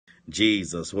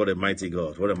Jesus, what a mighty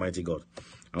God. What a mighty God.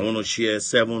 I want to share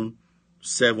seven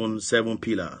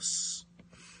pillars.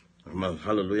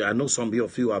 Hallelujah. I know some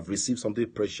of you have received something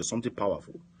precious, something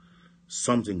powerful,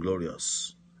 something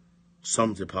glorious,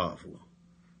 something powerful.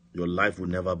 Your life will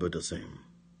never be the same.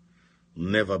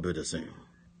 Never be the same.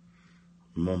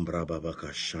 Mombra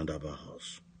babaka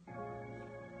shandabahas.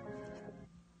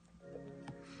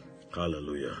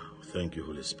 Hallelujah. Thank you,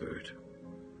 Holy Spirit.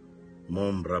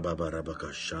 Mombra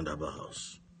babarabaka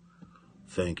shandabahas.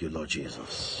 Thank you, Lord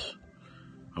Jesus.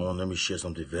 Let me share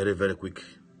something very, very quick.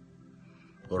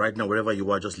 But right now, wherever you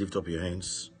are, just lift up your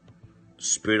hands. The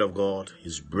Spirit of God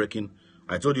is breaking.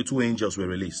 I told you 2 angels were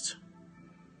released.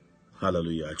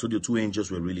 Hallelujah. I told you 2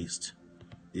 angels were released.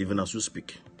 Even as we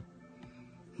speak.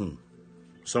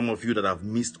 Some of you that have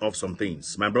missed off some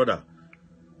things. My brother,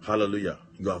 hallelujah.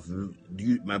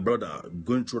 My brother,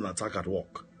 going through an attack at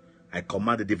work. I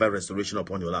command the divine restoration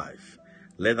upon your life.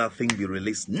 Let that thing be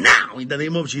released now in the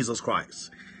name of Jesus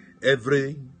Christ.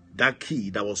 That key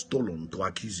that was stolen to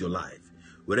accuse your life,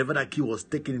 wherever that key was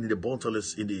taken in the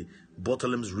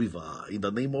Bottomless River, in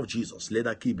the name of Jesus, let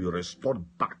that key be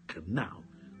restored back now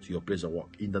to your place of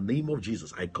work. In the name of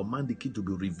Jesus, I command the key to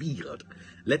be revealed.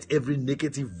 Let every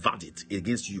negative verdict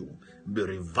against you be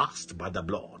reversed by the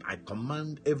blood. I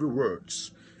command every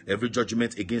words, every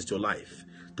judgment against your life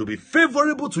to be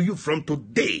favorable to you from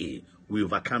today. We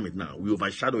overcome it now. We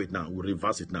overshadow it now. We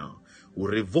reverse it now. We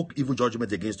revoke evil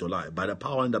judgment against your life by the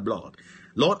power and the blood.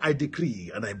 Lord, I decree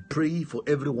and I pray for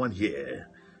everyone here.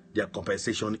 Their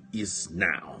compensation is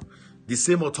now. The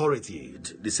same authority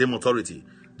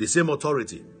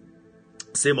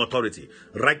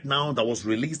right now that was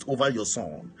released over your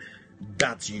son,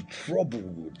 that you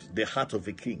troubled the heart of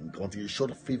a king until you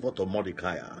showed favor to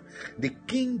Mordecai. The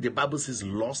king, the Bible says,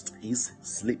 lost his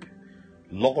sleep.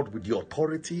 Lord, with the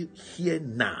authority here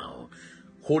now,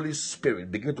 Holy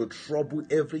Spirit, begin to trouble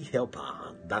every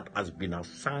helper that has been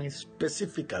assigned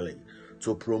specifically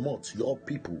to promote your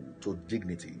people to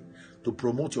dignity, to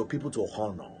promote your people to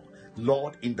honor.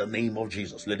 Lord, in the name of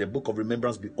Jesus, let the book of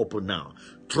remembrance be open now.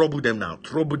 Trouble them now.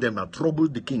 Trouble them now. Trouble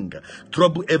the king.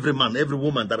 Trouble every man, every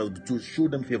woman that has to show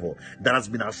them favor, that has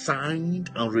been assigned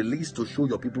and released to show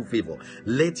your people favor.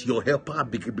 Let your helper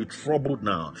be troubled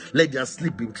now. Let their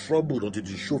sleep be troubled until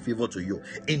they show favor to you.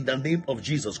 In the name of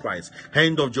Jesus Christ,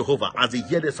 hand of Jehovah, as they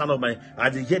hear the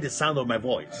sound of my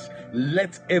voice,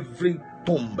 let every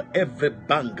tomb, every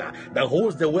banger that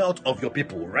holds the wealth of your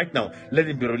people right now, let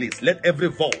it be released. Let every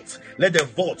vault, let the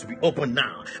vault be open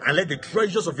now, and let the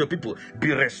treasures of your people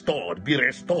be restored, be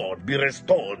restored, be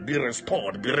restored, be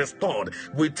restored, be restored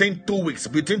within 2 weeks,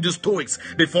 within these 2 weeks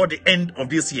before the end of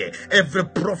this year. Every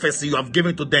prophecy you have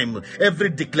given to them, every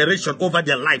declaration over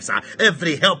their lives,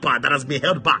 every helper that has been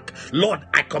held back, Lord,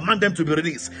 I command them to be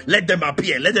released. Let them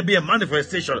appear. Let there be a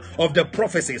manifestation of the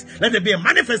prophecies. Let there be a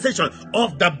manifestation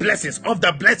of the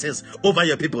blessings over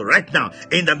your people right now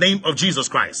in the name of Jesus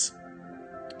Christ.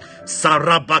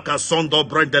 Sarabaka Sondo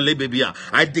Brandelebibia.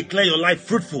 I declare your life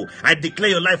fruitful. I declare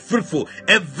your life fruitful.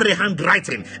 Every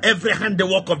handwriting, every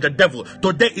handiwork of the devil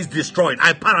today is destroyed.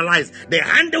 I paralyze the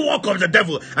handiwork of the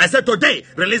devil. I said today,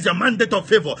 release your mandate of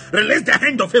favor. Release the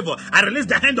hand of favor. I release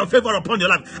the hand of favor upon your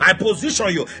life. I position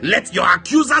you. Let your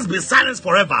accusers be silenced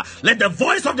forever. Let the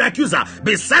voice of the accuser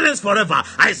be silenced forever.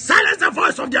 I silence the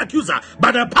voice of the accuser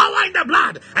by the power in the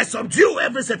blood. I subdue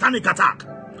every satanic attack.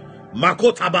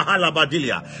 Makota bahala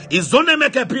badilia. Izone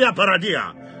meke priya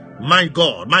paradia. My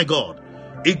God, my God.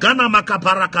 Igana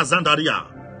makapara kazandaria.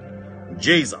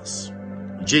 Jesus.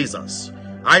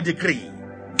 I decree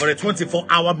for a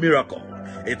 24-hour miracle,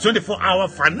 a 24-hour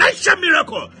financial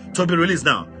miracle to be released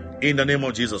now in the name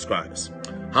of Jesus Christ.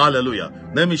 Hallelujah.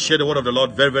 Let me share the word of the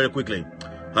Lord very, very quickly.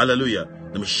 Hallelujah.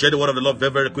 Let me share the word of the Lord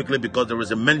very, very quickly, because there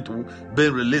is a mantle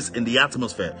being released in the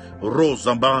atmosphere. Rose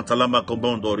Zamban Talama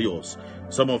Kombondo Rios.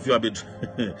 Some of you have been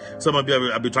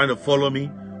trying to follow me,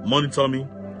 monitor me.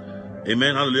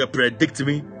 Amen. Hallelujah. Predict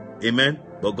me. Amen.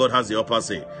 But God has the upper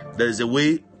say. There's a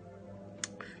way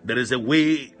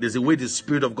the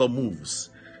Spirit of God moves.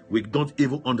 We don't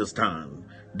even understand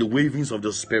the wavings of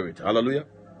the Spirit. Hallelujah.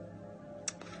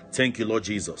 Thank you, Lord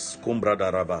Jesus.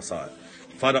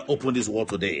 Father, open this word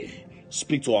today.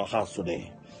 Speak to our hearts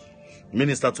today.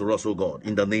 Minister to us, oh God,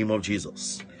 in the name of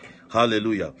Jesus.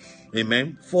 Hallelujah.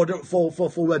 Amen. For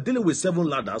we're dealing with 7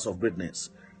 ladders of greatness.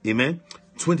 Amen.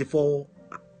 24.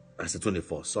 I said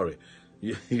 24. Sorry.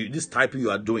 This typing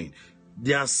you are doing.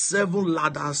 There are 7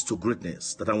 ladders to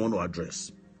greatness that I want to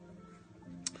address.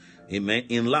 Amen.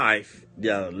 In life,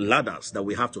 there are ladders that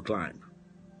we have to climb.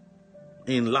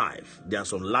 In life, there are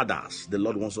some ladders the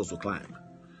Lord wants us to climb.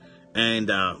 And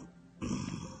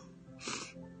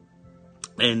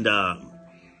And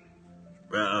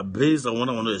based on what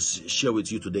I want to share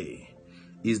with you today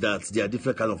is that there are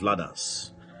different kind of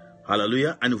ladders.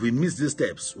 Hallelujah. And if we miss these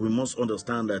steps, we must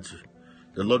understand that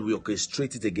the Lord will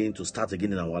orchestrate it again to start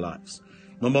again in our lives.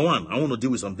 Number one, I want to deal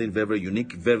with something very, very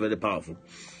unique, very, very powerful.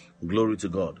 Glory to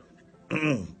God.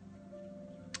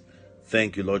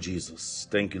 Thank you, Lord Jesus.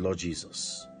 Thank you, Lord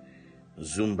Jesus.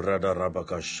 Zumbrada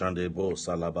rabaka shandebo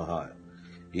salabahaya.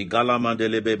 Igala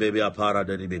mandele bebe apara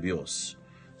de bebios.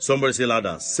 Somebody say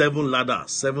ladder. 7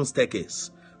 ladders, 7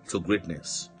 staircases to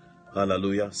greatness.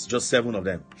 Hallelujah. Just 7 of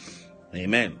them.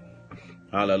 Amen.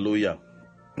 Hallelujah.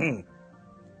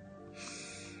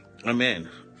 Amen.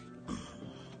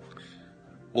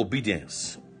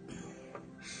 Obedience.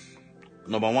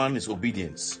 Number 1 is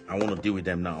obedience. I want to deal with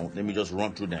them now. Let me just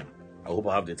run through them. I hope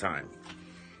I have the time.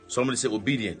 Somebody say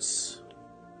obedience.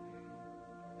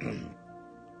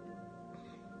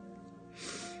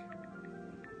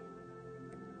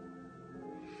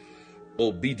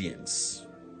 Obedience.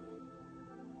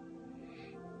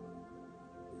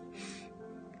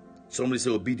 Somebody say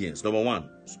obedience. Number 1,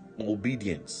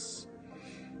 obedience.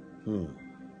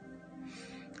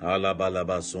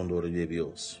 Alabalaba sondori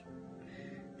bebios.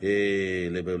 Hey,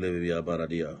 lebebia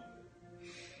baradia.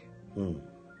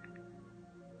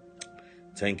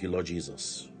 Thank you, Lord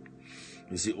Jesus.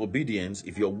 You see, obedience,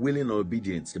 if you're willing or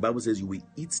obedience, the Bible says you will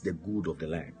eat the good of the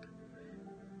land.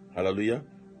 Hallelujah.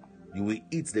 You will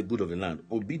eat the good of the land.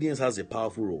 Obedience has a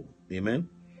powerful role. Amen.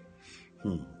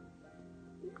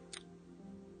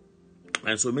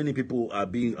 And so many people are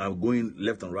going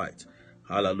left and right.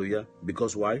 Hallelujah.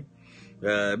 Because why?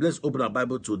 Let's open our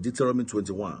Bible to Deuteronomy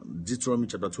 21. Deuteronomy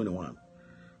chapter 21.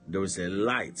 There is a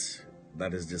light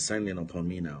that is descending upon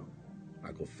me now.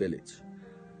 I can feel it.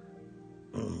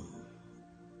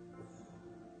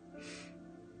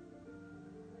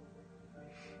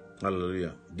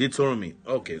 Hallelujah. Deuteronomy.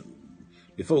 Okay.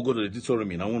 Before we go to the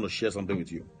Deuteronomy, I want to share something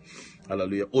with you.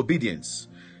 Hallelujah. Obedience.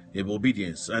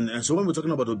 Obedience. And so when we're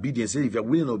talking about obedience, if you're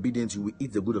willing obedience, you will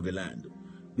eat the good of the land.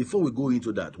 Before we go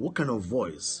into that, what kind of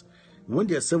voice? When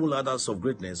there are 7 ladders of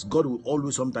greatness, God will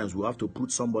always, sometimes we have to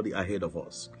put somebody ahead of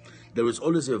us. There is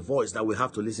always a voice that we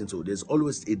have to listen to. There's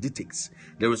always a dictates.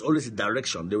 There is always a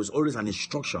direction. There is always an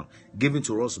instruction given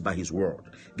to us by His word,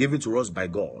 given to us by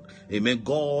God. Amen.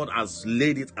 God has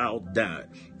laid it out there.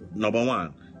 Number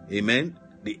 1, amen.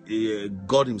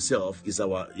 God Himself is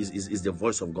the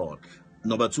voice of God.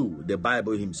 Number 2, the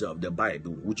Bible Himself, the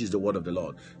Bible, which is the word of the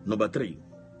Lord. Number 3,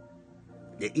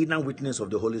 the inner witness of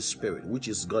the Holy Spirit, which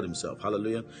is God Himself.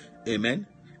 Hallelujah. Amen.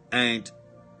 And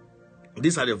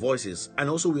these are the voices. And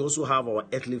also we also have our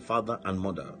earthly father and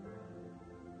mother.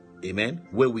 Amen.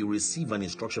 Where we receive an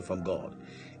instruction from God.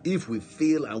 If we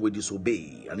fail and we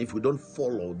disobey, and if we don't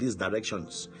follow these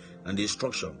directions and the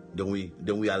instruction, then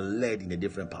we are led in a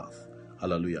different path.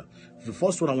 Hallelujah. The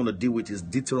first one I want to deal with is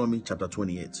Deuteronomy chapter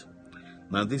 28.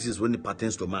 Now this is when it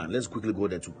pertains to man. Let's quickly go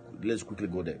there.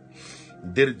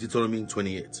 Deuteronomy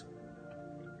 28.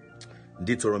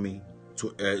 Deuteronomy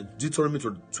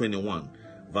 21,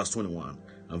 verse 21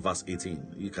 and verse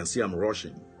 18. You can see I'm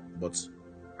rushing, but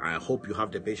I hope you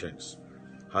have the patience.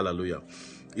 Hallelujah.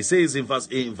 It says in verse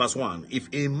 1, if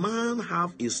a man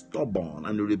have a stubborn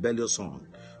and a rebellious son,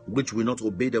 which will not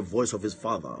obey the voice of his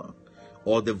father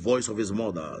or the voice of his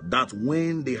mother, that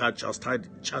when they had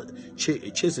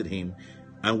chased him,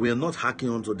 and will not hearken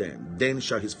unto them, then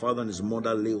shall his father and his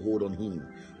mother lay hold on him,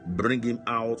 bring him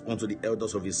out unto the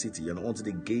elders of his city, and unto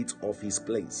the gate of his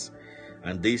place.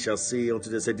 And they shall say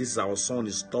unto them, this is our son,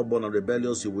 is stubborn and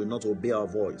rebellious, he will not obey our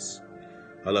voice.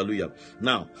 Hallelujah.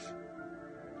 Now,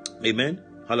 amen.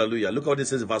 Hallelujah. Look how it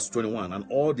says in verse 21. And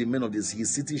all the men of his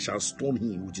city shall stone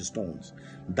him with stones,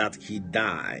 that he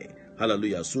die.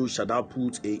 Hallelujah. So shall thou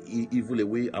put evil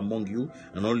away among you,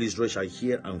 and all Israel shall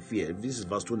hear and fear. This is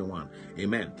verse 21.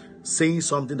 Amen. Saying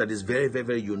something that is very, very,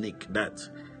 very unique, that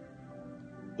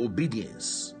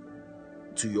obedience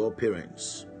to your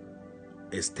parents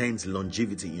extends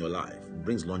longevity in your life,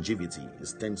 brings longevity,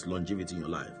 extends longevity in your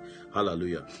life.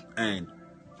 Hallelujah. And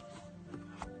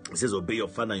it says, obey your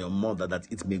father and your mother,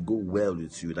 that it may go well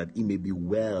with you, that it may be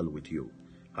well with you.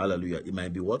 Hallelujah. It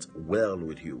might be what? Well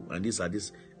with you. And these are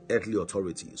this earthly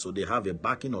authority. So they have a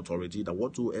backing authority that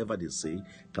whatsoever they say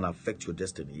can affect your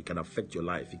destiny. It can affect your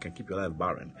life. It can keep your life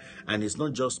barren. And it's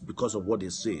not just because of what they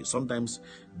say. Sometimes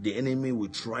the enemy will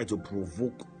try to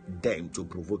provoke them to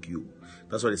provoke you.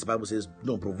 That's why the Bible says,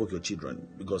 don't provoke your children,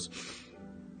 because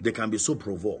they can be so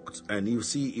provoked. And you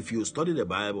see, if you study the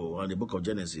Bible and the book of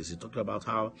Genesis, it talks about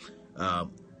how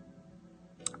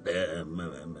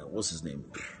what's his name?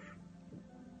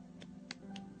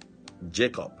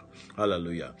 Jacob.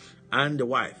 Hallelujah. And the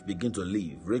wife began to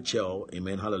leave. Rachel,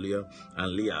 amen, hallelujah,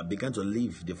 and Leah began to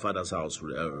leave the father's house,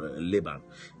 Laban.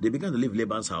 They began to leave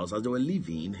Laban's house. As they were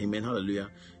leaving, amen, hallelujah,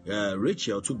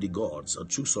 Rachel took the gods, or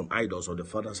took some idols of the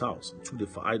father's house, took the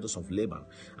idols of Laban.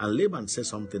 And Laban said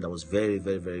something that was very,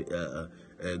 very, very,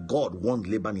 God warned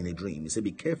Laban in a dream. He said,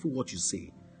 be careful what you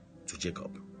say to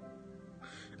Jacob.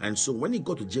 And so when he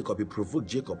got to Jacob, he provoked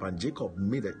Jacob, and Jacob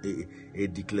made a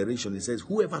declaration. He says,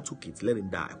 whoever took it, let him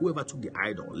die. Whoever took the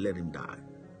idol, let him die.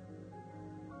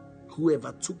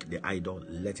 Whoever took the idol,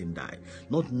 let him die.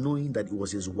 Not knowing that it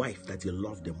was his wife that he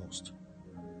loved the most.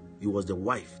 It was the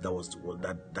wife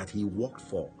that he worked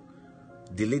for.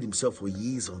 Delayed himself for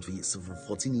years, for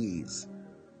 14 years.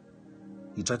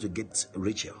 He tried to get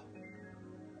Rachel,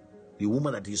 the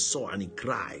woman that he saw, and he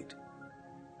cried.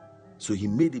 So he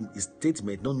made him a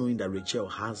statement, not knowing that Rachel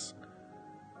has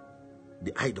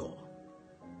the idol.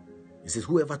 He says,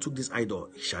 whoever took this idol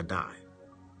shall die.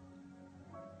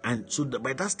 And so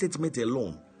by that statement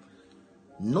alone,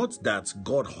 not that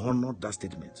God honored that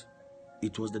statement,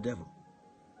 it was the devil.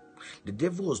 The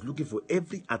devil was looking for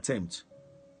every attempt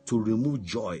to remove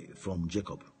joy from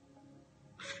Jacob.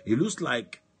 It looks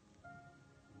like,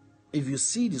 if you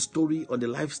see the story on the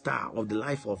lifestyle of the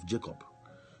life of Jacob,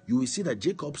 you will see that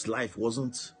Jacob's life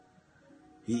wasn't,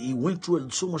 he went through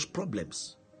so much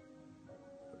problems.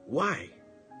 Why?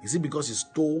 Is it because he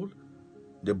stole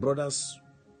the brother's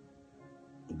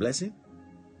blessing?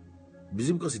 Is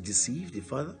it because he deceived the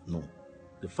father? No.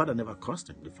 The father never cursed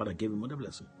him. The father gave him another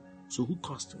blessing. So who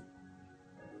cursed him?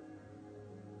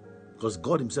 Because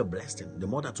God himself blessed him. The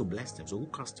mother too blessed him. So who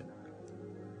cursed him?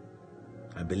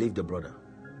 I believe the brother.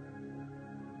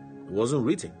 It wasn't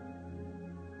written.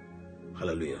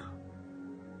 Hallelujah.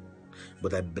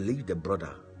 But I believe the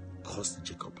brother cursed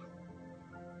Jacob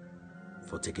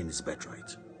for taking his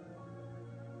birthright.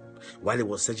 While he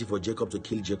was searching for Jacob to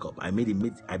kill Jacob, I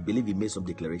believe he made some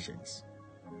declarations.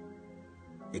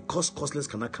 A curseless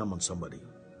cannot come on somebody.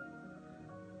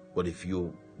 But if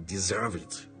you deserve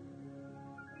it,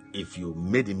 if you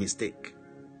made a mistake,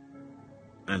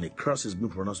 and a curse is being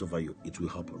pronounced over you, it will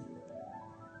happen.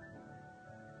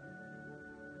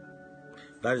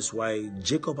 That is why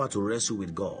Jacob had to wrestle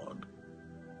with God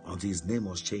until his name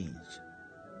was changed.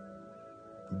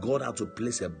 God had to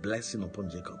place a blessing upon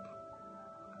Jacob.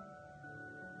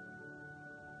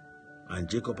 And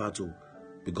Jacob had to,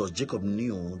 because Jacob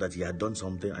knew that he had done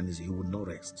something and he would not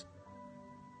rest.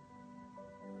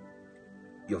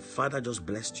 Your father just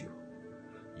blessed you.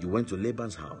 You went to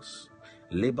Laban's house.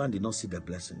 Laban did not see the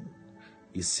blessing.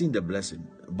 He seen the blessing,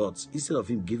 but instead of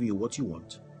him giving you what you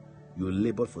want, you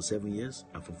labored for 7 years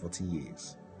and for 14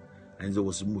 years. And there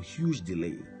was a huge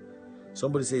delay.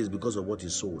 Somebody says it's because of what you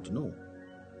sold. No.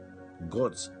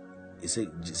 God, he said,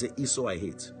 Esau I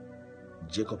hate,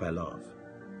 Jacob I love.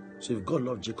 So if God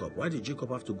loved Jacob, why did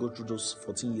Jacob have to go through those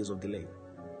 14 years of delay?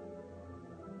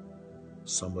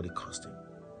 Somebody cursed him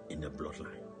in the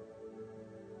bloodline.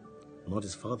 Not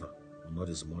his father, not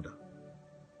his mother,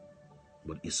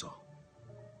 but Esau.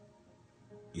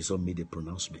 Esau made a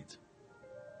pronouncement.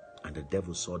 And the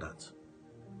devil saw that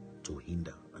to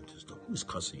hinder and to stop. Who is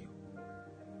cursing you?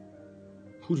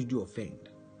 Who did you offend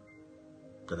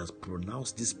that has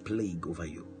pronounced this plague over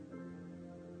you?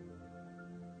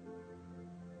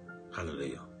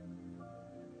 Hallelujah.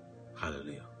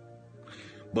 Hallelujah.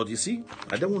 But you see,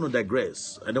 I don't want to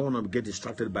digress. I don't want to get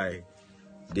distracted by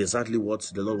exactly what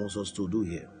the Lord wants us to do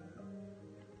here.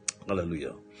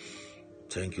 Hallelujah.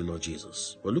 Thank you, Lord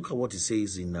Jesus. But look at what he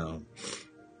says in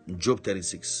Job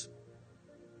 36.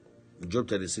 Job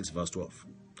 36 verse 12.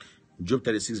 Job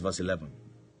 36 verse 11.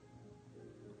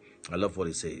 I love what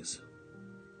he says.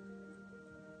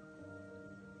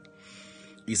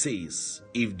 He says,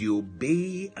 if they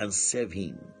obey and serve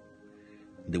him,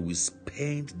 they will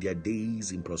spend their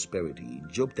days in prosperity.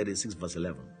 Job 36 verse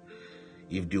 11.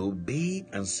 If they obey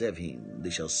and serve him,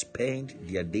 they shall spend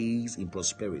their days in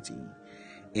prosperity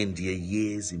and their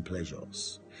years in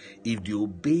pleasures. If they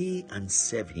obey and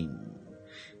serve him,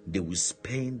 they will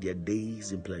spend their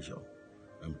days in pleasure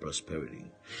and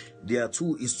prosperity. There are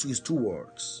two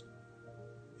words.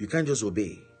 You can't just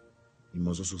obey. You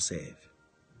must also serve.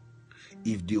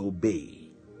 If they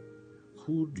obey,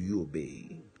 who do you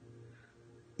obey?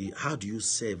 How do you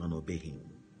serve and obey him?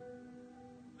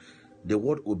 The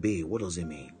word obey, what does it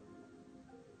mean?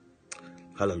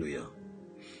 Hallelujah.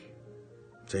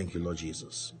 Thank you, Lord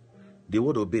Jesus. The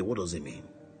word obey, what does it mean?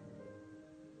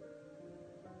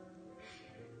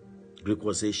 Greek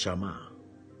word says shama.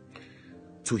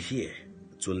 To hear,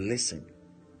 to listen,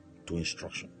 to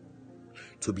instruction.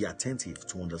 To be attentive,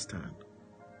 to understand.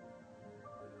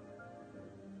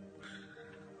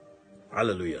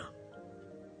 Hallelujah.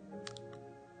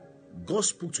 God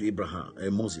spoke to Abraham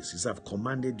and Moses. He said, I've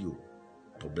commanded you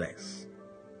to bless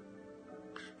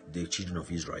the children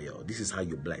of Israel. This is how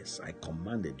you bless. I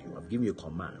commanded you. I've given you a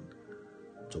command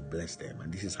to bless them,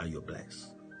 and this is how you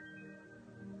bless.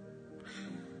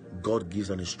 God gives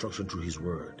an instruction through his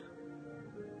word.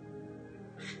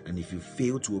 And if you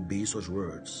fail to obey such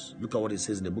words, look at what it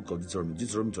says in the book of Deuteronomy.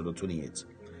 Deuteronomy chapter 28.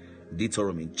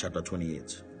 Deuteronomy chapter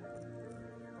 28.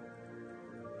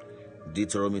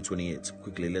 Deuteronomy 28.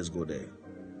 Quickly, let's go there.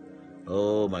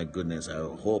 Oh my goodness, I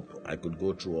hope I could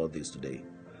go through all this today.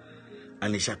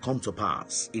 And it shall come to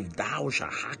pass, if thou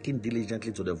shalt hearken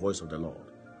diligently to the voice of the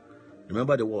Lord.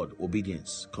 Remember the word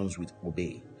obedience comes with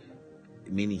obey,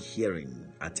 meaning hearing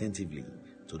attentively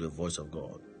to the voice of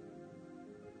God.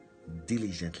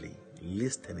 Diligently,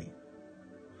 listening.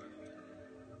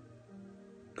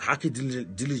 Hearken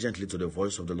diligently to the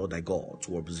voice of the Lord thy God,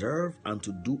 to observe and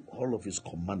to do all of his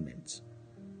commandments.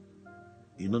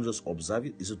 You don't just observe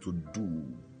it, it's to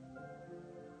do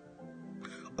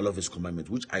all of his commandments,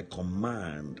 which I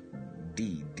command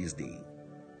thee this day,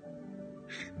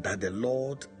 that the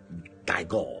Lord thy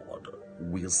God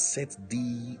will set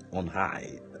thee on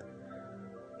high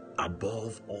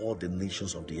above all the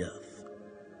nations of the earth.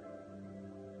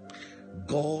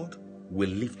 God will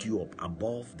lift you up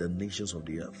above the nations of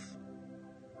the earth.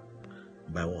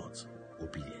 By what?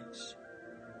 Obedience.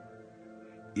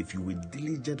 If you will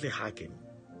diligently hearken,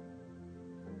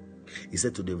 he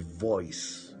said, to the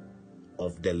voice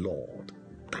of the Lord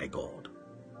thy God.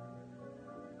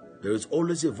 There is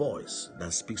always a voice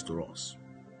that speaks to us.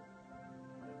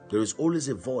 There is always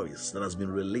a voice that has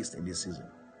been released in this season.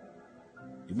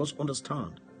 You must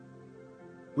understand,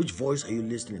 which voice are you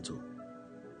listening to?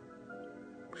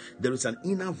 There is an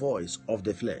inner voice of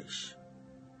the flesh.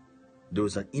 There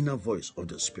is an inner voice of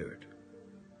the spirit.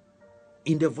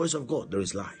 In the voice of God, there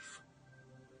is life.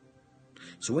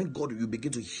 So when God, you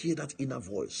begin to hear that inner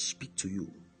voice speak to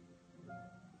you,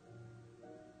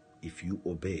 if you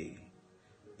obey,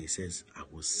 he says, I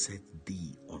will set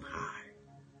thee on high.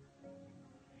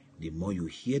 The more you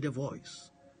hear the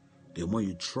voice, the more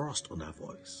you trust on that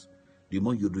voice, the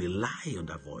more you rely on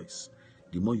that voice,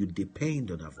 the more you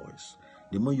depend on that voice,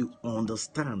 the more you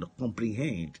understand,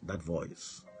 comprehend that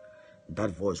voice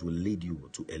will lead you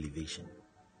to elevation.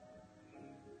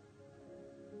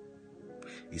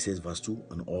 He says, verse 2,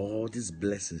 and all these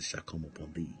blessings shall come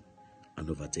upon thee and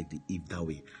overtake thee if thou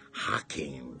will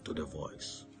hearken to the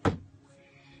voice.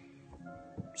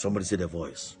 Somebody say the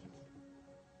voice.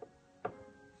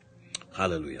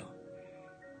 Hallelujah.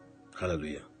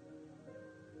 Hallelujah.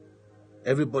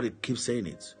 Everybody keeps saying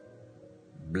it.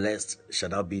 Blessed shall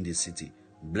thou be in the city.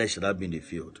 Blessed shall thou be in the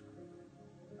field.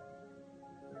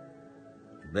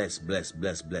 Bless, bless,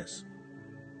 bless, bless.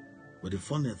 But the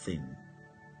funny thing,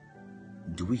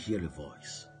 do we hear a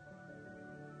voice?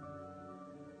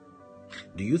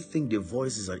 Do you think the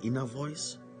voice is an inner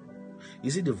voice?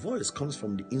 You see, the voice comes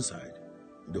from the inside,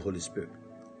 the Holy Spirit.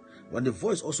 When the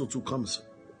voice also too comes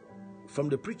from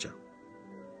the preacher.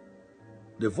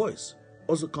 The voice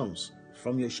also comes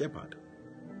from your shepherd.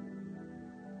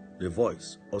 The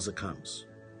voice also comes.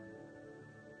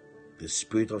 The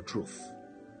Spirit of truth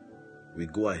will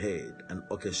go ahead and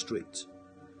orchestrate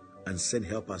and send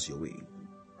helpers your way.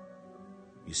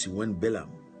 You see, when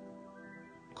Balaam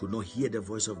could not hear the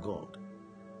voice of God,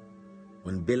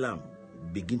 when Balaam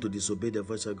began to disobey the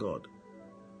voice of God,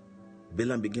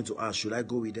 Balaam began to ask, should I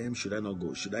go with them? Should I not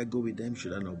go? Should I go with them?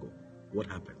 Should I not go? What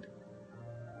happened?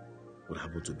 What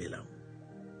happened to Balaam?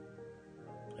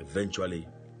 Eventually,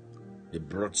 they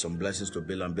brought some blessings to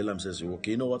Balaam. Balaam says,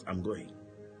 okay, you know what? I'm going.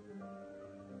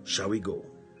 Shall we go?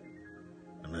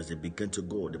 And as they began to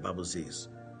go, the Bible says,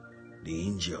 the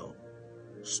angel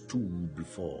stood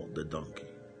before the donkey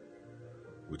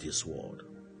with his sword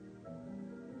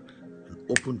and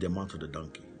opened the mouth of the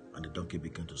donkey, and the donkey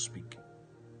began to speak.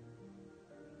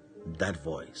 That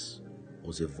voice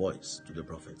was a voice to the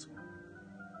prophet.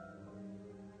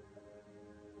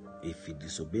 If he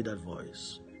disobeyed that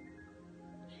voice,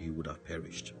 he would have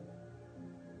perished.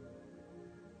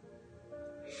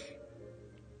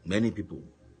 Many people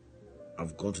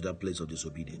have gone to that place of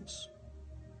disobedience.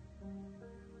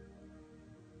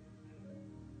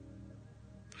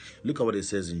 Look at what it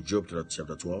says in Job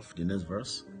chapter 12, the next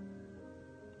verse.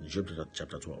 Job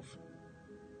chapter 12.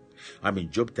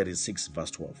 Job 36,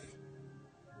 verse 12.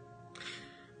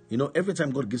 You know, every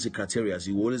time God gives a criteria,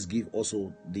 he will always give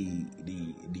also the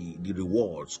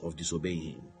rewards of disobeying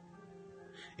him.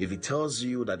 If he tells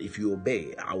you that if you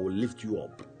obey, I will lift you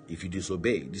up. If you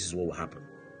disobey, this is what will happen.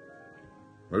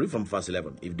 Read from verse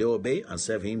 11. If they obey and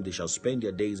serve him, they shall spend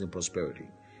their days in prosperity,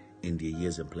 in their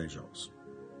years in pleasures.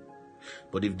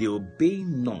 But if they obey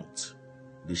not,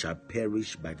 they shall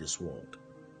perish by the sword.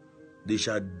 They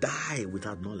shall die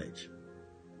without knowledge.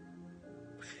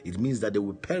 It means that they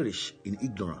will perish in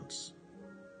ignorance.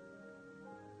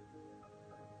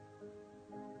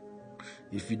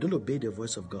 If you don't obey the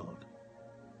voice of God,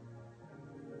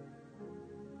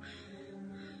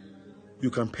 you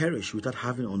can perish without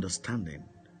having understanding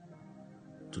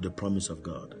to the promise of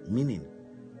God. Meaning,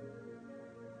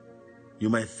 you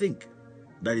might think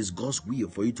that it's God's will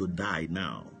for you to die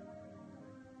now,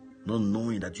 not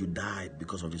knowing that you died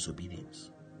because of disobedience.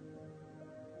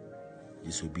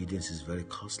 Disobedience is very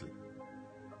costly.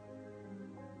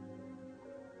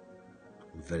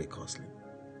 Very costly.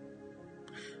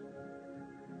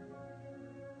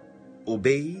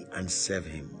 Obey and serve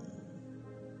Him.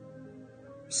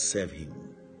 Serve Him.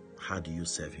 How do you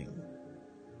serve Him?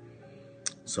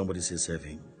 Somebody say serve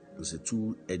Him. It's a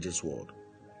two-edged sword.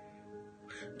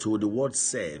 So the word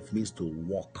serve means to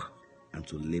walk and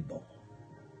to labor.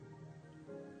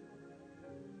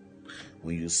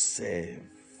 When you serve,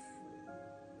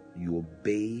 you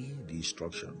obey the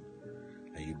instruction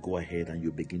and you go ahead and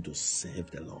you begin to serve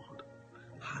the Lord.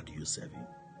 How do you serve Him?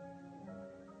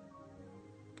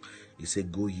 He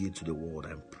said, go ye to the world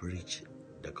and preach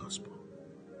the gospel.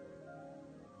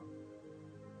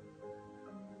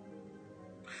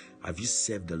 Have you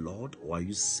served the Lord or are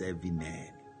you serving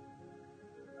men?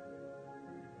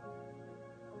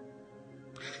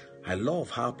 I love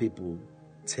how people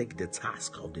take the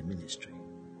task of the ministry,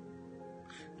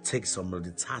 take some of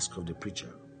the task of the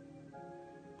preacher,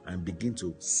 and begin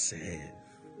to serve.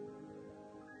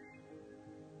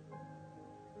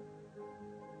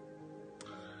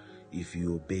 If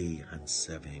you obey and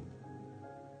serve Him,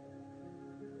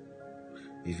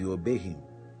 if you obey Him,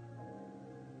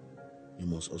 you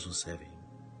must also serve Him.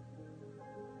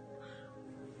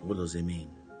 What does it mean?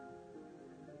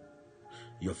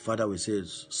 Your father will say,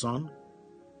 son,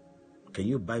 can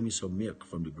you buy me some milk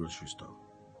from the grocery store?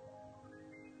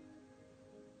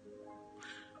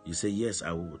 You say, yes,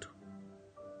 I would.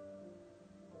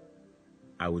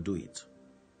 I will do it.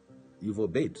 You've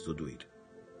obeyed to do it.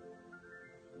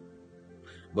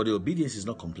 But the obedience is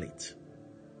not complete.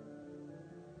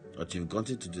 But you've gone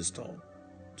into the store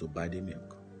to buy the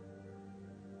milk.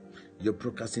 Your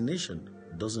procrastination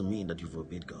doesn't mean that you've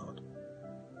obeyed God.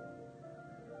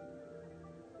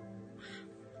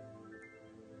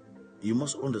 You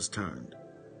must understand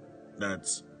that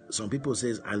some people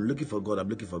say, I'm looking for God, I'm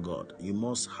looking for God. You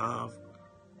must have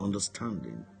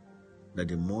understanding that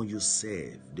the more you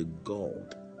serve the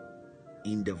God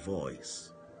in the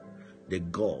voice, the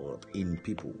God in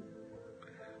people.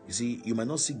 You see, you might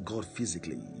not see God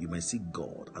physically. You might see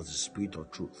God as the Spirit of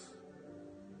truth.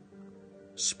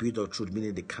 Spirit of truth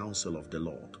meaning the counsel of the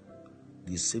Lord.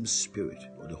 The same Spirit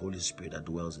or the Holy Spirit that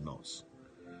dwells in us.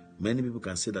 Many people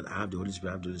can say that I have the Holy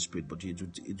Spirit, I have the Holy Spirit, but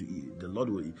the Lord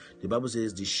will, the Bible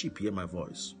says, the sheep hear my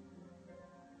voice.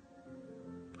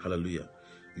 Hallelujah.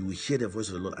 You will hear the voice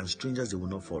of the Lord, and strangers they will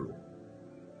not follow.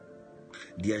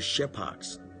 They are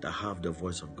shepherds that have the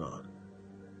voice of God.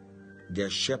 They are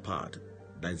shepherd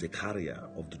that is a carrier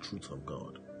of the truth of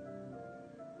God.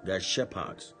 They are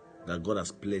shepherds that God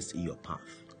has placed in your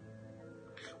path.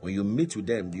 When you meet with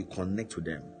them, you connect with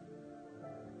them.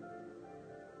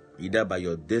 Either by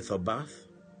your date of birth,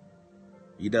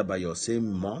 either by your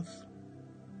same month,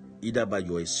 either by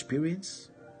your experience.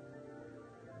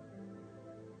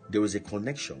 There is a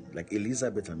connection, like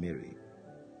Elizabeth and Mary.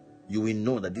 You will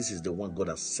know that this is the one God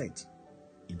has sent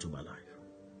into my life.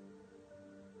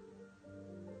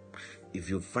 If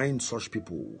you find such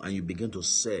people and you begin to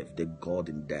serve the God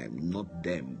in them, not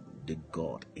them, the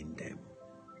God in them.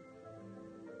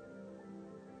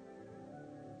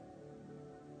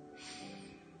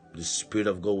 The Spirit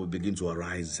of God will begin to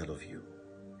arise inside of you.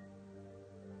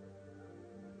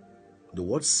 The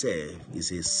word serve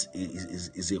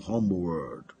is a humble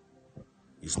word.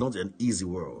 It's not an easy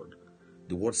word.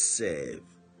 The word serve,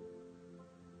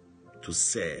 to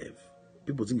serve.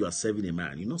 People think you are serving a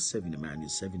man. You're not serving a man, you're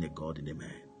serving a God in a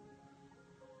man.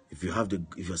 If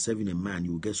you're serving a man,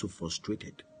 you will get so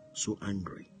frustrated, so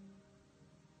angry.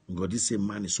 God, this same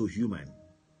man is so human.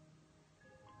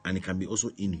 And it can be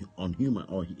also unhuman,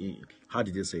 or how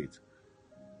did they say it?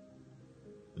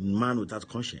 Man without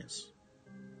conscience.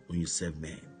 When you serve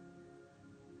men,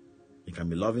 you can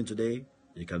be loving today.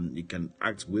 You can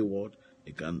act wayward.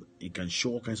 You can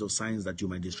show all kinds of signs that you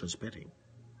might disrespect him.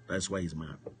 That's why he's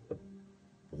man. But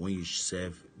when you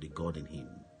serve the God in him,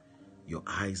 your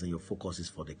eyes and your focus is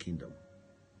for the kingdom.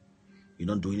 You're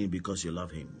not doing it because you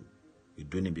love him. You're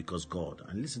doing it because God.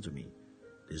 And listen to me.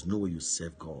 There's no way you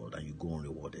serve God and you go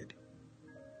unrewarded.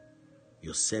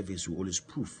 Your service will always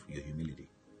prove your humility.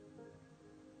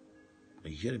 Are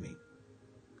you hearing me?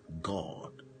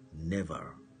 God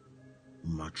never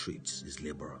maltreats his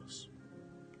laborers.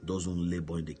 Those who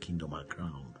labor in the kingdom are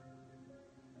crowned.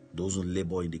 Those who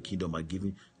labor in the kingdom are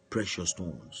given precious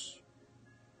stones.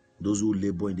 Those who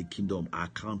labor in the kingdom are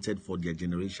counted for their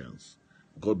generations.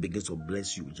 God begins to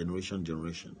bless you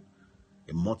generation.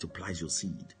 It multiplies your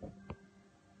seed.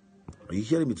 Are you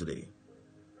hearing me today?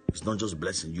 It's not just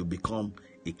blessing. You become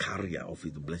a carrier of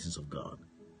the blessings of God.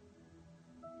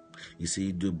 You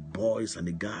see, the boys and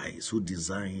the guys who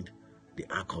designed the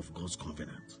Ark of God's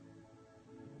covenant,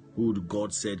 who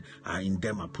God said, in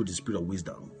them I put the spirit of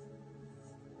wisdom.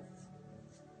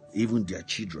 Even their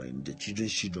children, the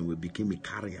children's children will become a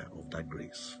carrier of that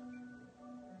grace.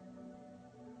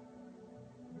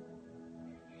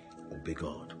 Obey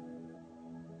God.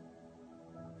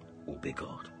 Obey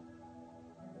God.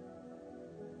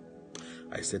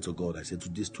 I said to God, to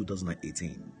this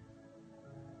 2018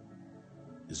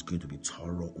 is going to be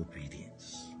thorough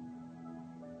obedience,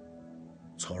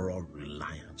 thorough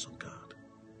reliance on God.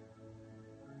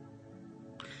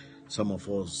 Some of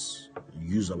us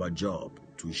use our job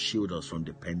to shield us from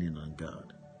depending on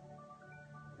God.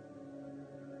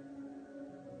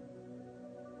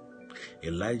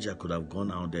 Elijah could have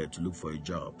gone out there to look for a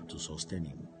job to sustain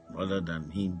him, rather than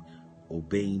him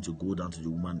obeying to go down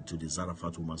to the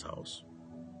Zarephath woman's house.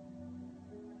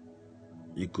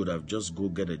 He could have just go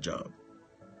get a job,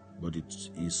 but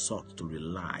he sought to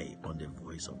rely on the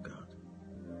voice of God.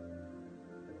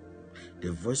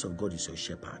 The voice of God is your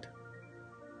shepherd,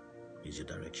 is your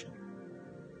direction.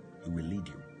 He will lead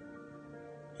you.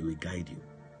 He will guide you.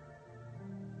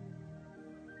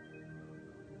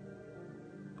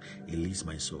 He leads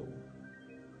my soul.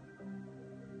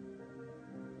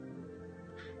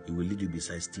 He will lead you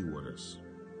beside still waters.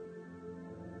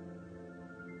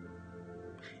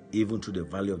 Even through the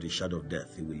valley of the shadow of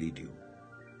death, he will lead you.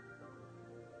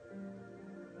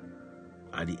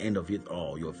 At the end of it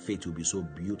all, your faith will be so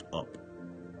built up,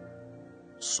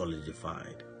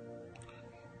 solidified.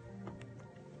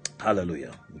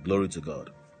 Hallelujah. Glory to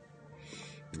God.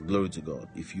 Glory to God.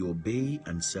 If you obey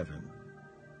and serve him,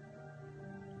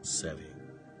 serve him.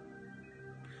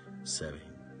 Serve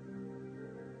him.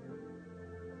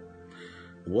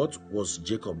 What was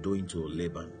Jacob doing to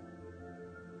Laban?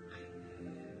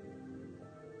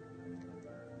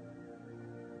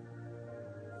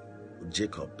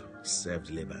 Jacob served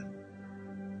Laban.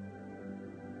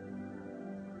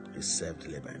 He served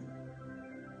Laban.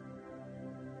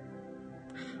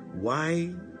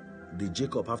 Why did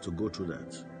Jacob have to go through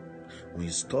that? When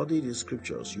you study the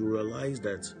scriptures, you realize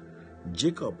that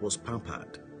Jacob was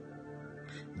pampered.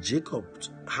 Jacob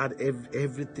had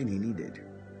everything he needed.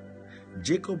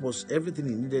 Everything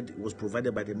he needed was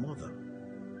provided by the mother.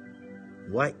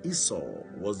 Why Esau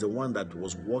was the one that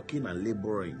was working and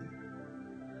laboring.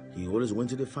 He always went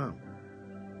to the farm.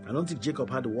 I don't think Jacob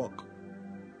had to work.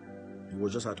 He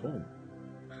was just at home.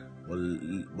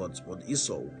 But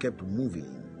Esau kept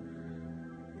moving.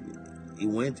 He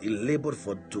labored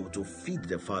to feed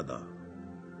the father.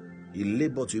 He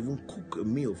labored to even cook a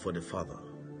meal for the father.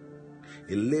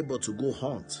 He labored to go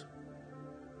hunt.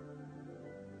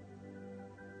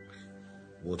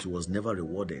 But he was never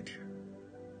rewarded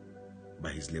by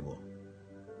his labor.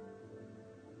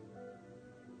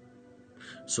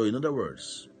 So in other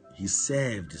words, he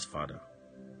served his father.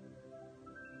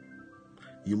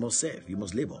 You must serve, you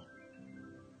must labor.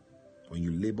 When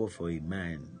you labor for a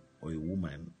man or a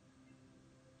woman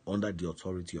under the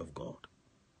authority of God,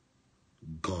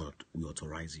 God will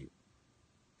authorize you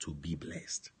to be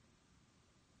blessed.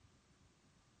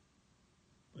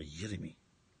 Are you hearing me?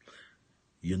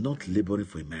 You're not laboring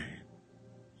for a man.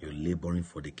 You're laboring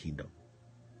for the kingdom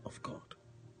of God.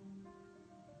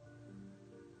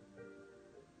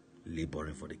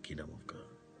 Laboring for the kingdom of God.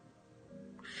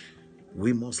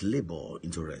 We must labor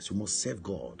into rest. We must serve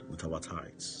God with our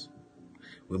tithes.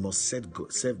 We must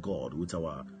serve God with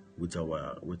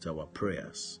our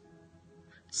prayers.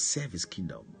 Serve His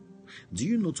kingdom. Do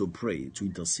you know to pray, to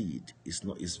intercede, it's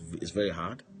very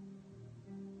hard?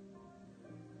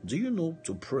 Do you know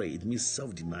to pray, it means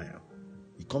self-denial.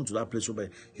 You come to that place where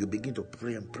you begin to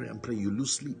pray and pray and pray, you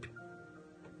lose sleep.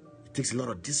 It takes a lot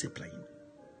of discipline.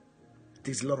 It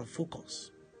takes a lot of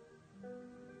focus.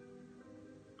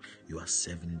 You are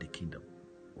serving in the kingdom.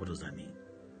 What does that mean?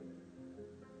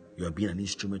 You are being an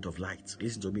instrument of light.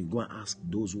 Listen to me. Go and ask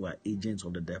those who are agents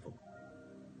of the devil.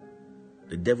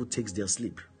 The devil takes their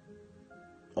sleep.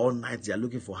 All night they are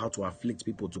looking for how to afflict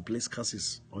people, to place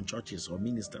curses on churches or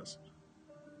ministers.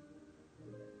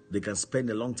 They can spend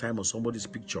a long time on somebody's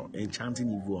picture, enchanting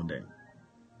evil on them.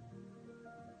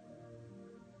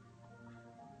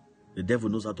 The devil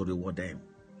knows how to reward them.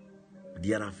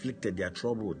 They are afflicted, they are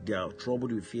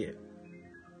troubled with fear.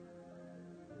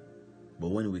 But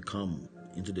when we come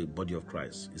into the body of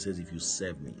Christ, it says, if you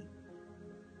serve me,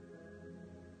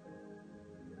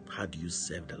 how do you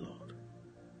serve the Lord?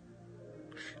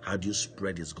 How do you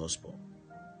spread his gospel?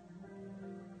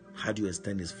 How do you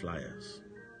extend his flyers?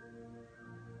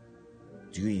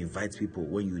 Do you invite people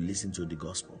when you listen to the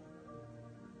gospel?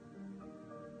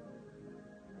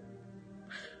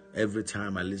 Every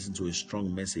time I listen to a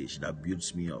strong message that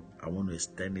builds me up, I want to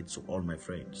extend it to all my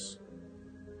friends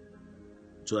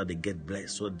so that they get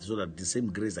blessed, so that the same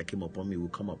grace that came upon me will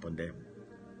come upon them.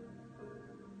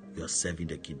 You are serving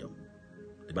the kingdom.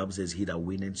 The Bible says, he that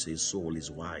winneth his soul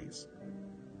is wise.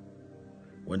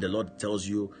 When the Lord tells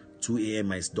you, 2 a.m.,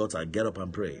 my daughter, get up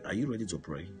and pray, are you ready to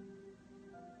pray?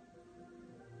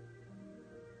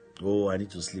 Oh, I need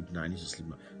to sleep now. I need to sleep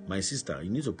now. My sister, you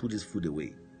need to put this food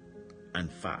away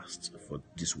and fast for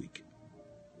this week.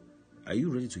 Are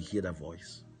you ready to hear that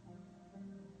voice?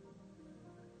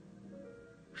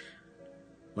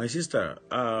 My sister,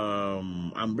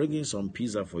 I'm bringing some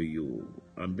pizza for you.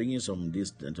 I'm bringing some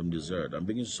this and some dessert. I'm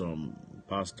bringing some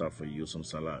pasta for you, some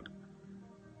salad.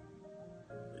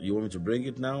 You want me to bring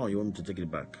it now, or you want me to take it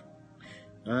back?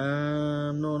 No.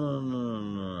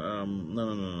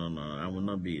 I will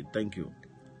not be. Thank you.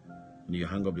 And you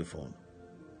hang up the phone.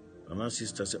 And my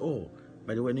sister said, oh,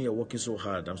 by the way, I know you're working so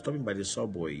hard. I'm stopping by the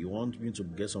subway. You want me to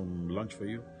get some lunch for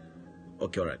you?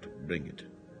 Okay, all right, bring it.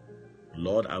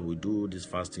 Lord, I will do this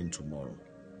fasting tomorrow.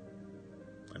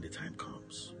 And the time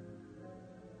comes.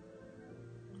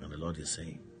 And the Lord is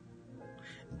saying,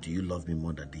 do you love me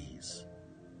more than these?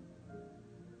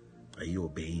 Are you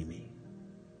obeying me?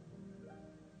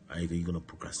 Are you going to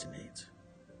procrastinate?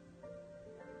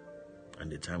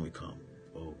 And the time will come,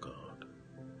 oh God,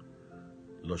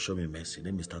 Lord, show me mercy.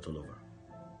 Let me start all over.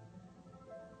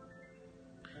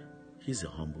 He's a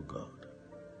humble God.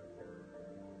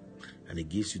 And he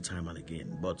gives you time and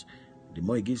again. But the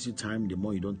more he gives you time, the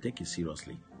more you don't take it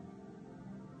seriously.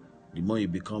 The more you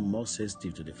become more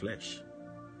sensitive to the flesh.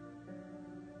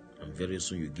 And very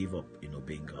soon you give up in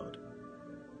obeying God.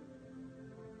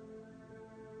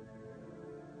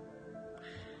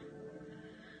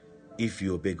 If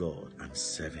you obey God and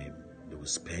serve him, they will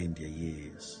spend their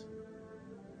years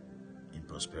in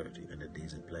prosperity and their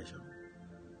days in pleasure.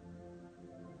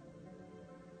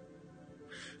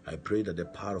 I pray that the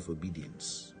power of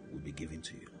obedience will be given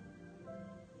to you.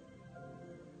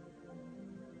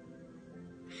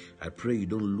 I pray you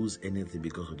don't lose anything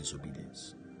because of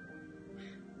disobedience.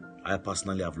 I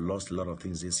personally have lost a lot of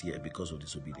things this year because of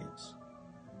disobedience.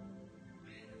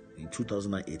 In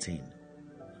 2018,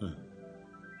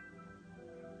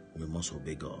 we must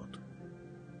obey God.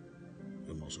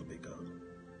 We must obey God.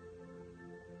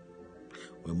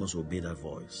 We must obey that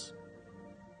voice.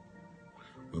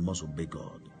 We must obey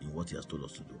God in what he has told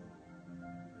us to do.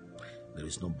 There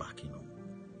is no backing up,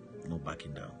 no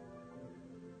backing down.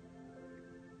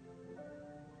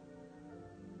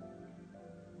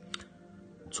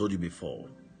 I told you before.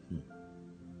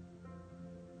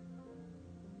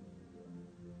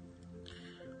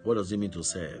 What does it mean to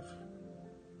serve?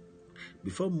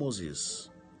 Before Moses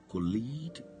could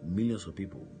lead millions of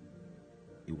people,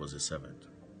 he was a servant.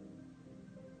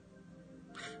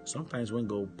 Sometimes when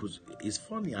God puts, it's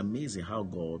funny, amazing how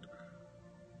God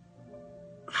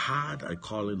had a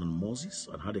calling on Moses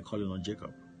and had a calling on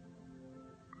Jacob.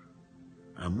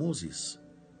 And Moses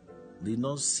did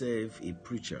not serve a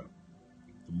preacher.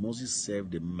 Moses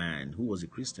served a man who was a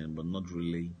Christian but not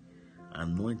really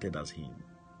anointed as him.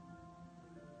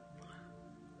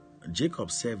 Jacob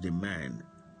served a man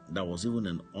that was even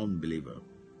an unbeliever.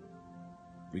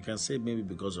 We can say maybe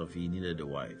because of he needed a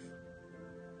wife.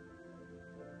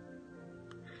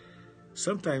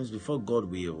 Sometimes before God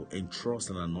will entrust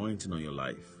an anointing on your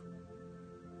life,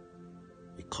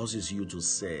 it causes you to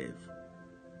serve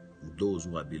those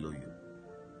who are below you.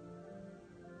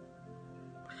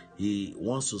 He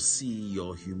wants to see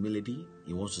your humility.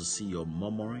 He wants to see your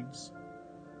murmurings.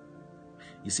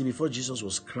 You see, before Jesus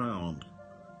was crowned,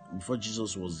 before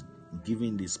Jesus was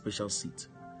given the special seat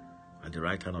at the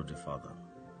right hand of the Father,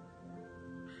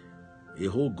 a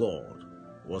whole God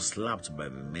was slapped by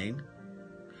the men.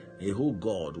 A whole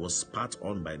God was spat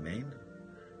on by men.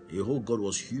 A whole God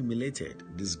was humiliated,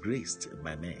 disgraced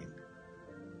by men.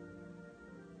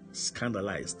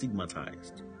 Scandalized,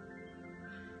 stigmatized.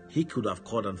 He could have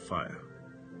caught on fire.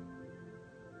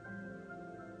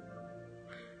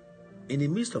 In the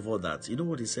midst of all that, you know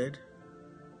what he said?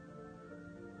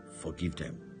 Forgive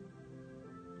them,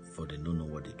 for they don't know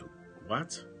what they do.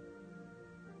 What?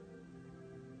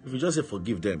 If you just say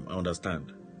forgive them, I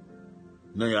understand.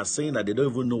 Now you are saying that they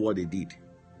don't even know what they did.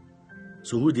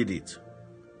 So who did it?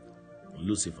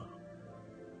 Lucifer.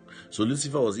 So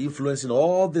Lucifer was influencing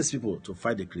all these people to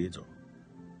fight the Creator.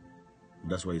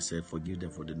 That's why he said, forgive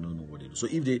them for they don't know what they do. So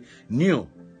if they knew,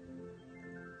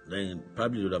 then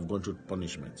probably they would have gone through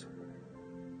punishment.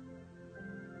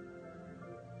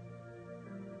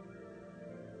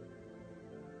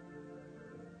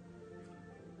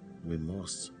 We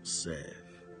must serve.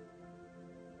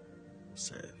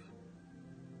 Serve.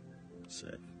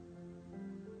 Serve.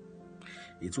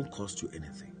 It won't cost you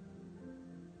anything.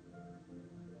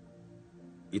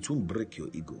 It won't break your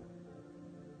ego.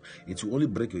 It will only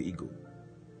break your ego.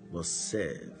 But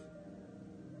serve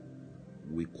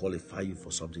will qualify you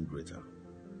for something greater.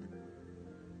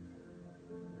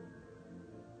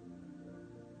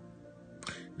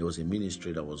 There was a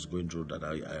ministry that was going through that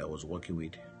I was working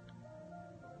with.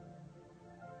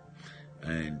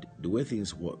 And the way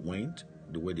things went,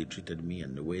 the way they treated me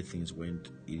and the way things went,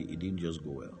 it didn't just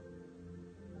go well.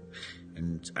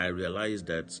 And I realized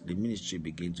that the ministry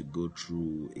began to go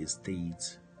through a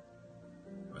state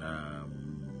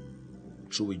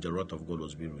through which the wrath of God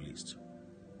was being released.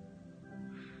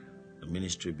 The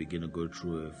ministry began to go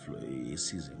through a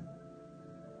season.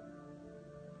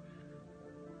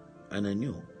 And I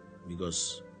knew,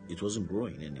 because it wasn't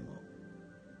growing anymore.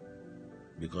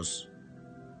 Because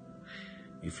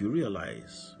if you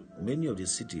realize, many of the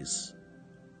cities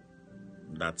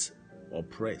that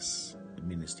oppress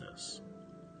ministers,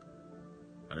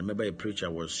 I remember a preacher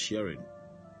was sharing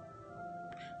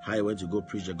how he went to go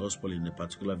preach the gospel in a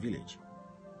particular village.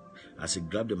 As he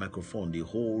grabbed the microphone, the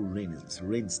whole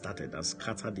rain started and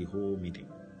scattered the whole meeting.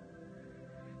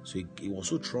 So he was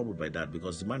so troubled by that,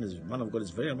 because the man of God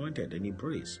is very anointed and he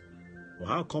prays. Well,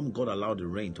 how come God allowed the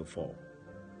rain to fall?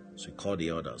 So he called the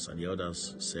elders, and the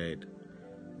elders said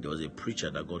there was a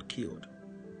preacher that got killed.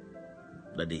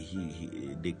 That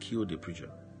they killed the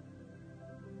preacher.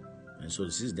 And so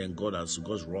since then, God's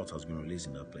wrath has been released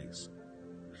in that place.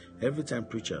 Every time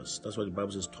preachers, that's why the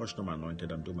Bible says, touch not my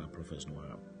anointed and do my prophets no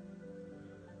harm.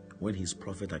 When his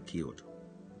prophet are killed,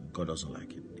 God doesn't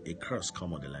like it. A curse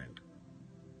come on the land.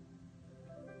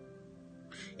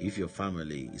 If your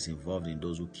family is involved in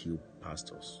those who kill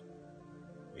pastors,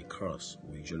 a curse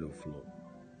will usually flow.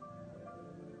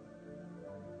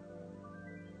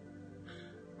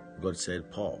 God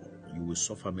said, Paul, you will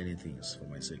suffer many things for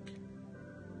my sake.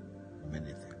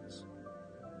 Many things.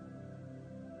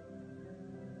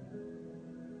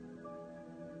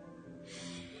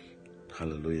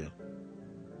 Hallelujah.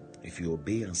 If you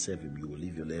obey and serve him, you will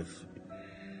live your life,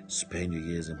 spend your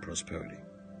years in prosperity.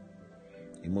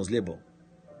 You must labor.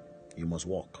 You must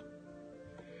walk.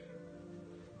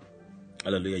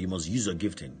 Hallelujah. You must use your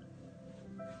gifting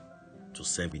to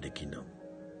serve in the kingdom.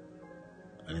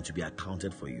 And it will be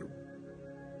accounted for you.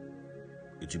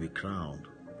 It will be crowned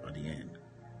at the end.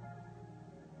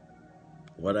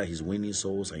 Whether he's winning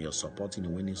souls and you're supporting the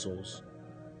winning souls,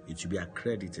 it will be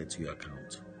accredited to your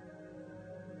account.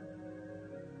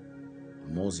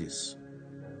 Moses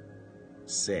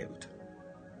served,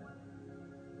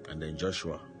 and then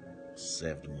Joshua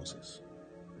served Moses.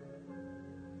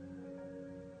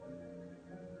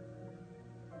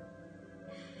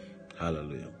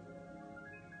 Hallelujah.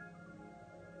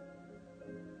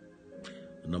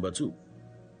 Number 2.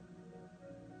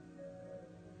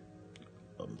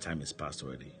 Time is past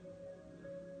already.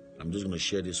 I'm just going to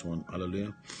share this one.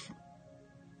 Hallelujah.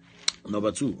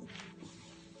 Number 2.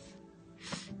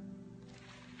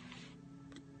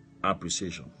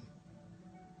 Appreciation.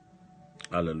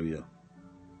 Hallelujah.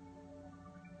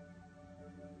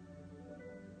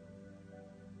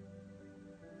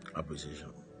 Appreciation.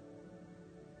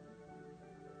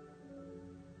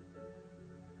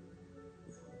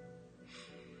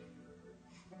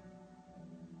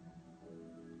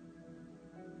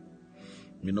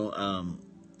 You know,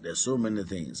 there's so many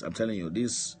things. I'm telling you,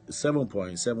 this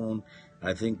 7.7,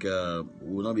 I think we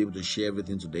will not be able to share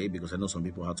everything today because I know some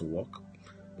people have to work.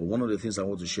 But one of the things I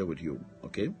want to share with you,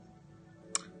 okay?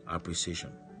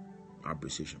 Appreciation.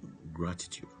 Appreciation.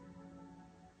 Gratitude.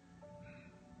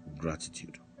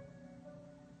 Gratitude.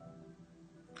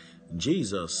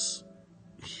 Jesus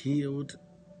healed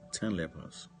 10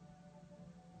 lepers.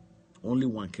 Only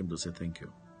one came to say thank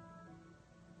you.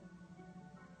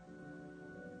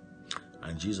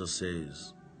 And Jesus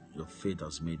says, your faith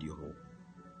has made you whole.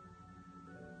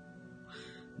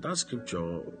 That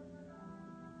scripture,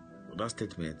 that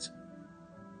statement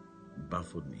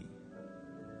baffled me.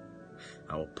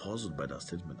 I was puzzled by that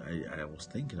statement. I was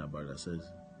thinking about it. I said,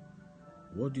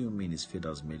 what do you mean his faith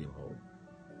has made him whole?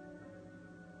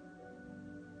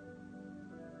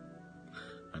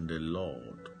 And the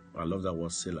Lord I love that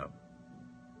word Selah.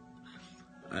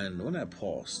 And when I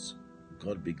paused,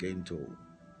 God began to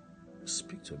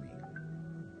speak to me.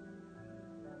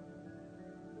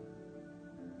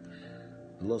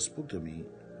 The Lord spoke to me,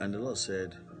 and the Lord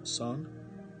said, son,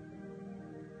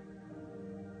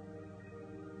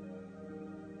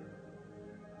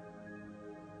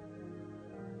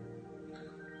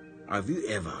 have you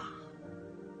ever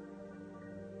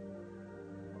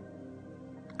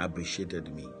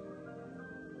appreciated me?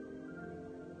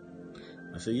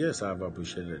 I said, yes, I have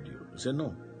appreciated you. He said,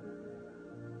 no.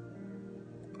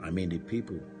 I mean the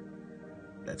people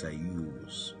that I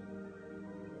use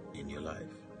in your life.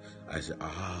 I said,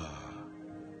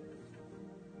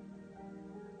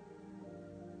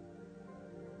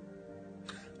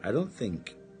 I don't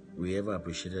think we ever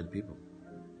appreciated people.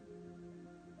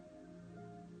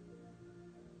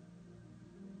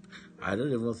 I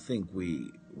don't even think we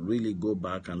really go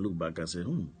back and look back and say,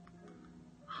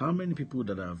 how many people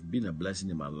that have been a blessing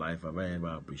in my life have I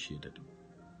ever appreciated?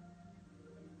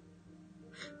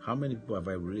 How many people have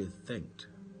I really thanked?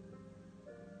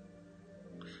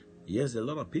 Yes, there are a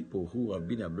lot of people who have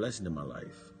been a blessing in my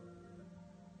life.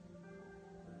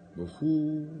 But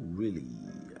who really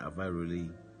have I really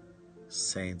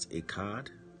sent a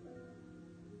card?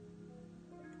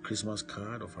 Christmas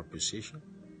card of appreciation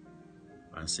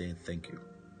and saying thank you?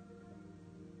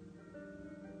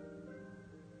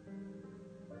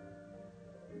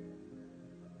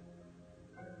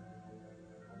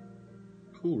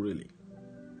 Who really?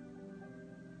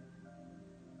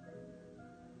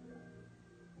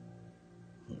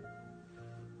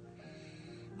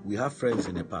 We have friends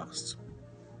in the past.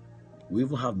 We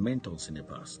even have mentors in the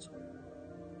past.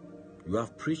 You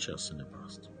have preachers in the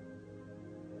past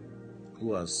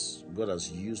who God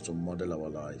has used to model our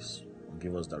lives and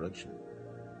give us direction.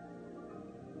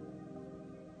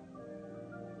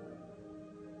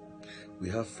 We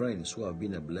have friends who have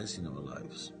been a blessing in our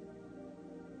lives.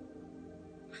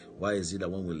 Why is it that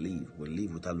when we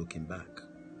leave without looking back?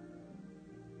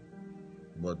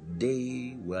 But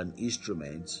they were an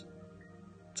instrument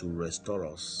to restore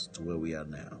us to where we are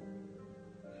now.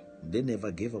 They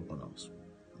never gave up on us,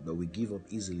 but we give up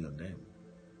easily on them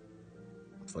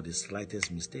for the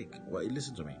slightest mistake. Well,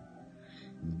 listen to me.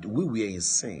 We were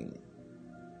insane.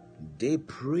 They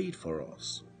prayed for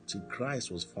us till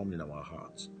Christ was formed in our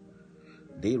hearts.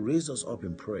 They raised us up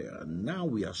in prayer, and now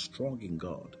we are strong in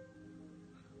God.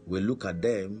 We look at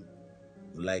them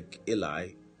like Eli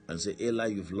and say, Eli,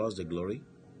 you've lost the glory.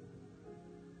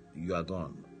 You are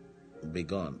gone. Be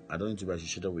gone. I don't need to be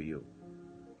associated with you.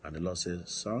 And the Lord says,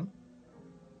 son,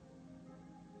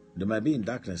 they might be in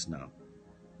darkness now.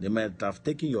 They might have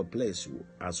taken your place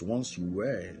as once you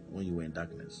were when you were in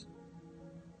darkness.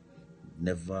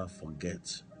 Never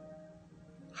forget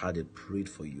how they prayed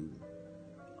for you,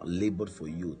 labored for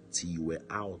you till you were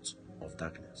out of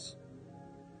darkness.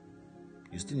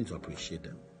 You still need to appreciate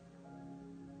them.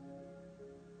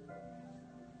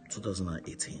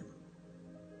 2018.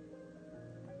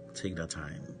 Take that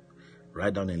time.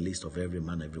 Write down a list of every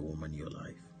man, every woman in your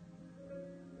life.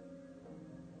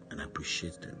 And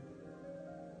appreciate them.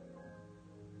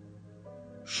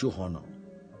 Show honor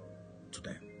to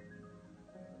them.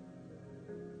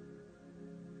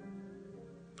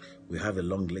 We have a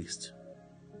long list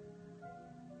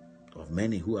of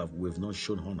many who we've not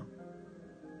shown honor.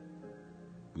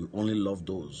 We only love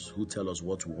those who tell us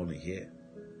what we want to hear.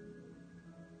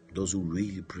 Those who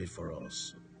really pray for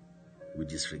us, we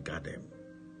disregard them.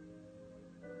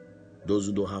 Those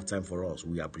who don't have time for us,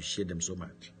 we appreciate them so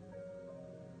much.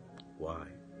 Why?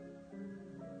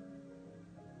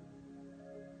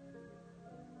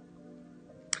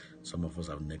 Some of us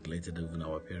have neglected even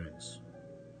our parents,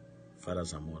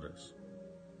 fathers and mothers.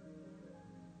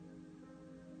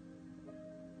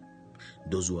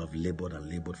 Those who have labored and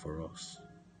labored for us,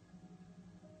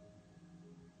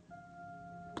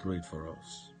 prayed for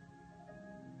us,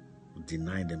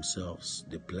 denied themselves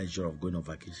the pleasure of going on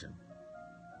vacation,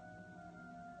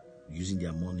 using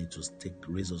their money to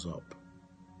raise us up.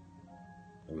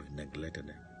 We've neglected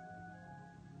them.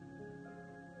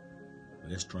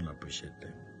 Let's try and appreciate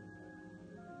them.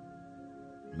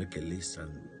 Make a list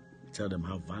and tell them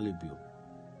how valuable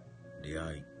they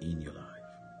are in your life,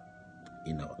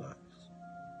 in our lives.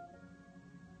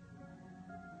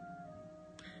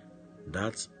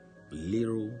 That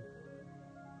little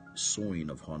sowing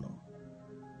of honor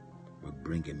will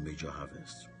bring a major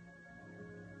harvest.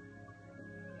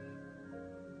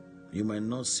 You might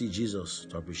not see Jesus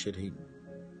to appreciate him,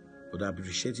 but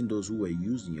appreciating those who were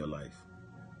used in your life,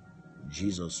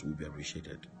 Jesus will be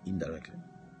appreciated indirectly.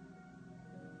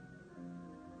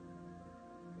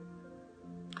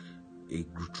 A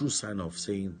true sign of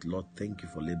saying, Lord, thank you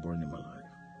for laboring in my life,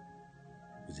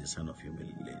 is a sign of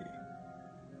humility.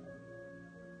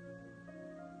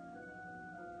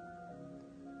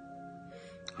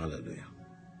 Hallelujah.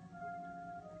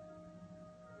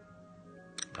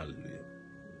 Hallelujah.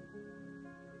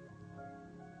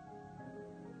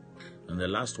 And the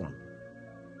last one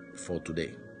for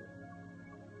today.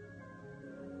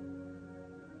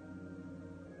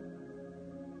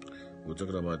 We're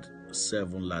talking about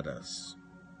 7 ladders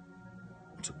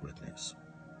to greatness.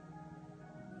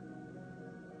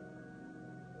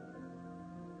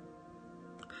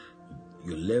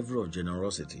 Your level of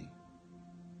generosity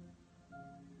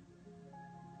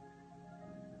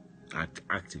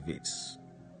activates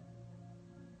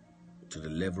to the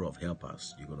level of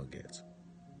helpers you're going to get.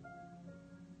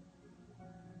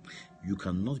 You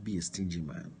cannot be a stingy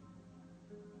man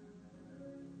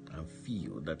and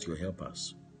feel that your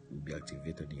helpers will be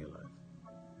activated in your life.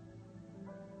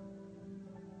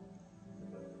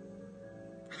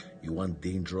 You want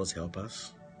dangerous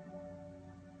helpers?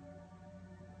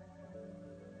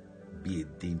 Be a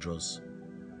dangerous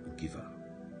giver.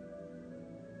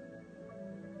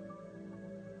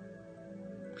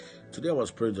 Today I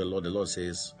was praying to the Lord. The Lord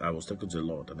says, I was talking to the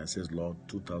Lord, and I says, Lord,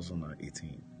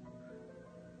 2018,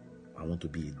 I want to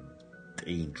be a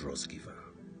dangerous giver.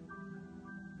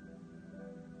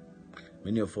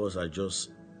 Many of us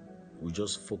we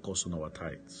just focus on our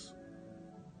tithes.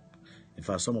 In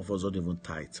fact, some of us don't even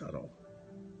tithe at all.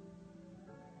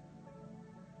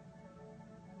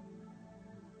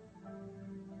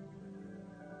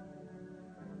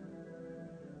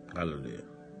 Hallelujah.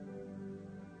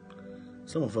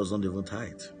 Some of us don't even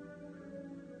tithe.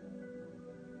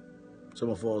 Some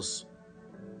of us,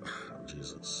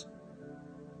 Jesus.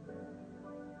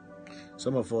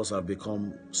 Some of us have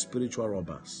become spiritual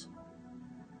robbers.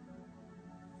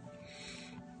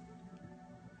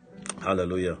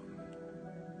 Hallelujah.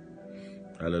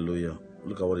 Hallelujah.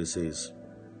 Look at what it says.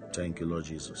 Thank you, Lord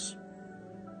Jesus.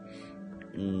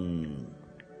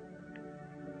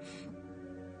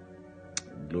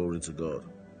 Glory to God.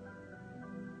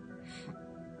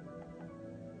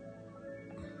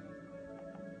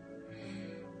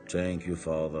 Thank you,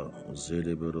 Father.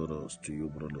 To you,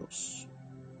 brothers.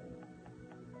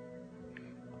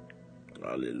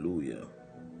 Hallelujah.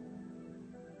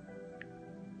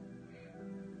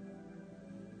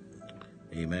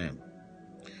 Amen.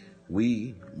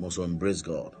 We must embrace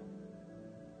God.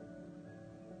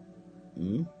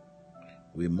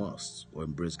 We must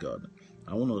embrace God.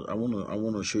 I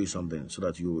want to show you something so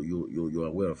that you're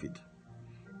aware of it.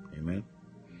 Amen.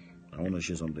 I want to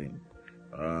show you something.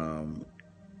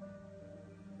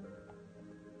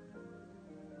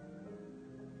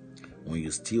 When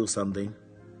you steal something,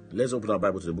 let's open our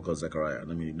Bible to the book of Zechariah.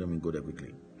 Let me go there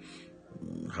quickly.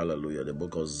 Hallelujah. The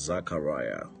book of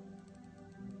Zechariah.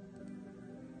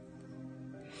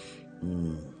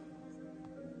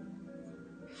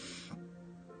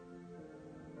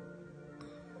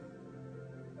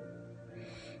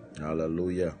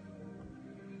 Hallelujah.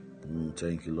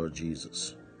 Thank you, Lord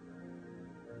Jesus.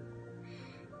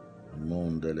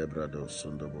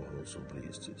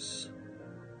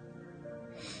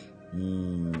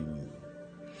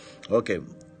 Okay.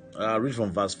 Read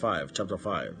from verse 5, chapter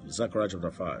 5. Zechariah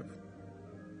chapter 5.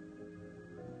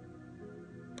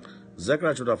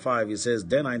 Zechariah chapter 5, it says,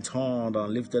 Then I turned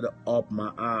and lifted up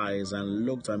my eyes and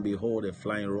looked, and behold, a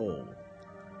flying roll.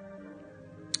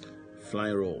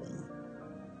 Flying roll.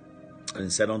 And he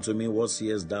said unto me, What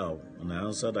seest thou? And I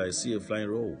answered, I see a flying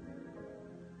roll.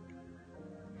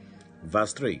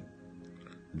 Verse 3.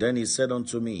 Then he said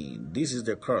unto me, This is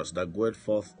the curse that goeth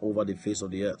forth over the face of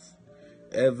the earth.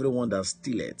 Everyone that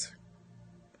stealeth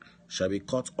shall be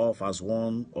cut off as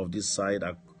one of this side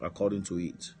according to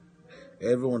it.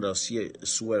 Everyone that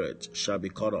sweareth shall be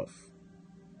cut off.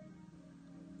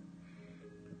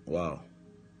 Wow.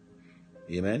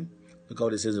 Amen. Look how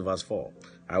it says in verse 4.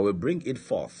 I will bring it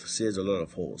forth, says the Lord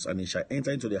of hosts, and it shall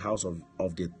enter into the house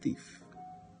of the thief,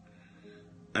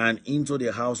 and into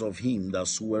the house of him that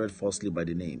sweareth falsely by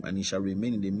the name, and it shall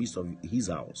remain in the midst of his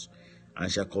house,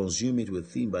 and shall consume it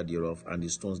with timber thereof and the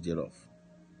stones thereof.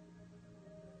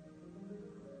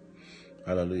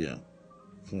 Hallelujah.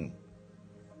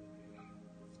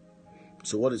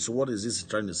 So what is this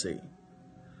trying to say?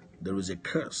 There is a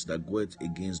curse that goeth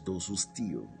against those who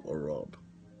steal or rob.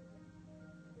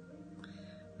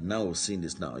 Now we're seeing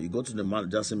this now. You go to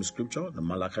that same scripture, the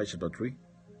Malachi chapter 3.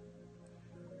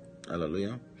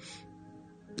 Hallelujah.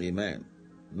 Amen.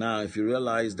 Now, if you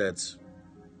realize that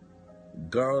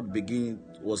God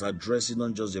was addressing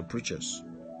not just the preachers,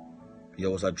 He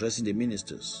was addressing the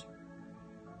ministers.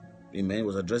 Amen. He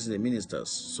was addressing the ministers.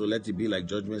 So let it be like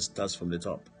judgment starts from the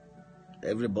top.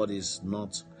 Everybody is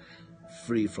not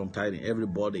free from tithing.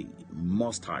 Everybody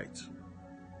must tithe.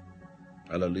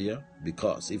 Hallelujah.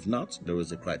 Because if not, there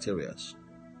is a criteria.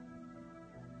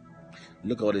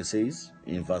 Look at what it says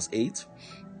in verse 8,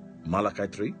 Malachi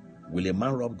 3. Will a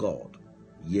man rob God?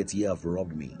 Yet ye have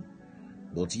robbed me.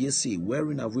 But ye say,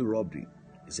 wherein have we robbed you?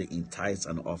 He said, in tithes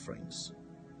and offerings.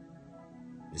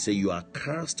 He said, you are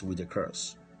cursed with a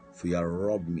curse, for you have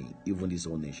robbed me, even this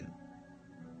whole nation.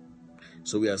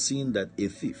 So we are seeing that a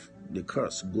thief, the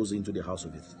curse goes into the house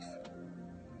of a thief.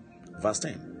 Verse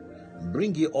 10.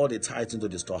 Bring ye all the tithes into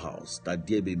the storehouse, that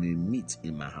there may be meat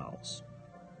in my house.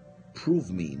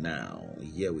 Prove me now,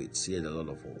 herewith, saith the Lord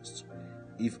of hosts,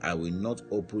 if I will not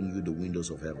open you the windows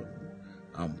of heaven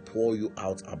and pour you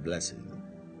out a blessing.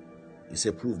 He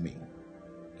said, prove me.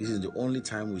 This is the only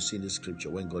time we see in the scripture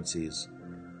when God says,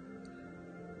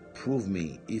 prove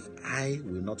me if I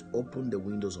will not open the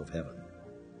windows of heaven.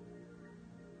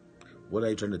 What are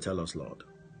you trying to tell us, Lord?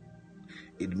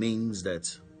 It means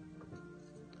that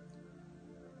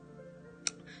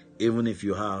even if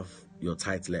you have your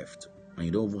tithe left and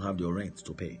you don't even have your rent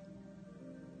to pay,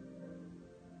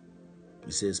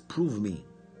 he says, prove me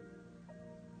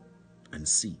and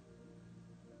see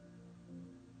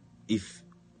if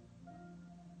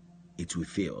it will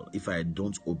fail, if I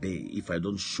don't obey, if I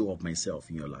don't show up myself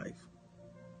in your life.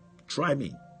 Try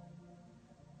me.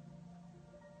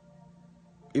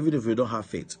 Even if you don't have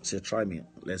faith, say, try me.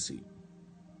 Let's see.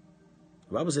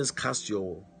 The Bible says, cast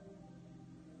your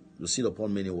seed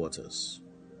upon many waters.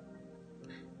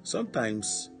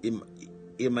 Sometimes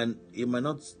it might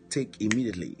not take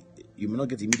immediately. You may not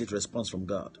get immediate response from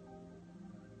God.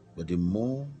 But the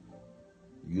more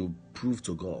you prove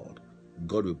to God,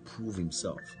 God will prove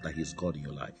himself that he's God in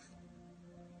your life.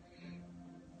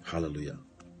 Hallelujah.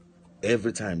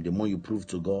 Every time, the more you prove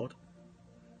to God,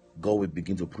 God will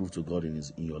begin to prove to God in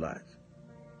your life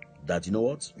that, you know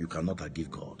what, you cannot outgive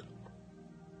God.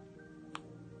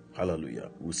 Hallelujah.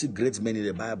 We see great men in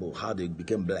the Bible, how they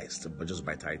became blessed, but just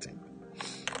by tithing.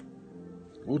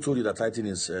 Who told you that tithing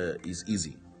is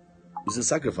easy? It's a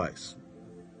sacrifice.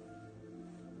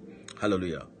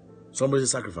 Hallelujah. Somebody's a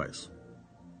sacrifice.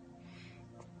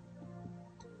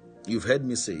 You've heard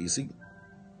me say, you see,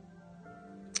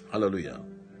 hallelujah.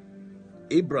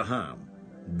 Abraham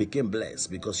became blessed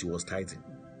because he was tithing.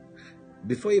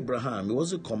 Before Abraham, he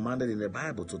wasn't commanded in the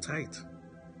Bible to tithe.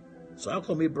 So how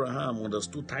come Abraham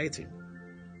understood tithing?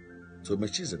 So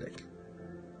Melchizedek,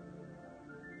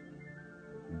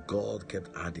 God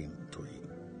kept adding to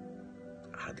him.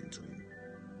 Adding to him.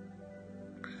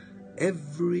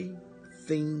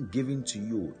 Everything given to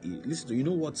you. Listen to, you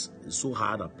know what's so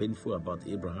hard and painful about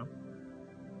Abraham?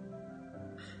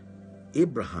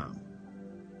 Abraham,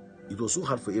 it was so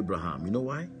hard for Abraham. You know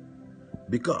why?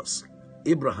 Because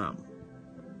Abraham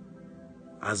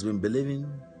has been believing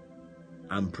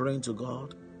and praying to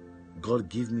God, God,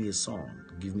 give me a son,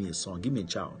 give me a son, give me a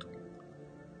child.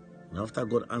 And after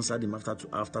God answered him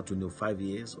after 25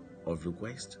 years of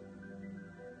request,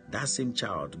 that same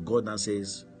child, God now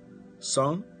says,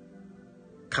 son,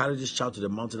 carry this child to the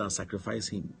mountain and sacrifice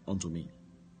him unto me.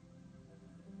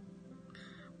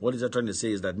 What is that trying to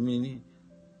say is that, meaning,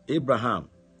 Abraham,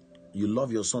 you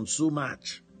love your son so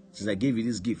much since I gave you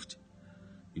this gift.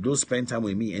 You don't spend time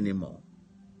with me anymore.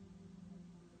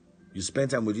 You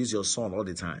spend time with your son all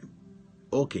the time.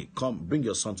 Okay, come, bring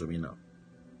your son to me now.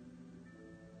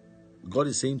 God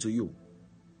is saying to you,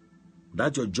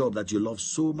 that's your job that you love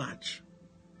so much.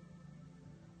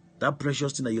 That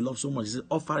precious thing that you love so much, he said,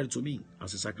 offer it to me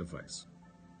as a sacrifice.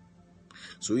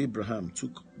 So Abraham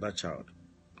took that child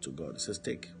to God. He says,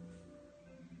 take.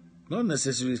 Not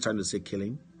necessarily trying to say kill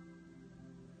him,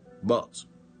 but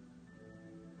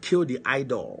kill the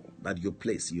idol that you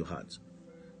place in your heart.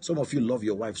 Some of you love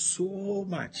your wife so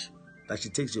much that she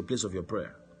takes your place of your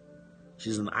prayer.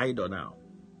 She's an idol now.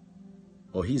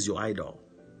 Or he's your idol.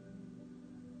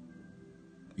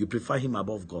 You prefer him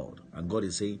above God. And God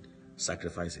is saying,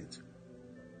 sacrifice it.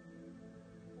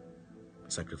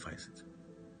 Sacrifice it.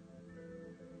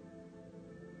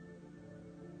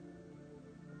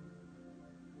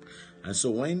 And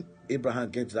so when Abraham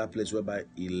came to that place whereby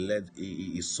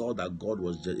he saw that God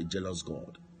was a jealous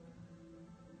God.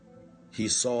 He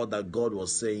saw that God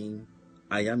was saying,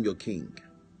 I am your king.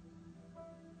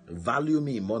 Value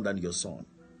me more than your son.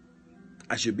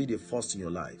 I should be the first in your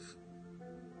life.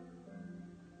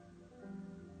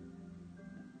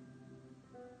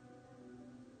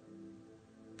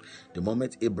 The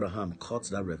moment Abraham caught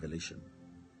that revelation,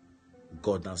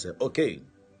 God now said, okay,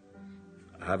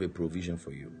 I have a provision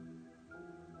for you.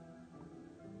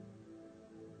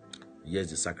 Yes,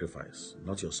 the sacrifice,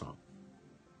 not your son.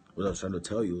 What I was trying to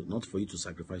tell you, not for you to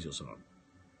sacrifice your son.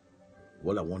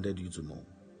 What I wanted you to know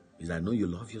is I know you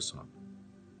love your son.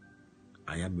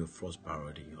 I am your first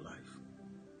priority in your life.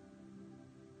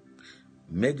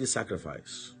 Make the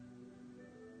sacrifice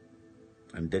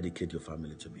and dedicate your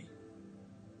family to me.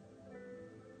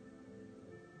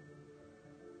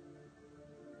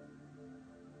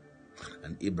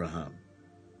 And Abraham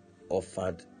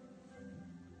offered,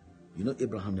 you know,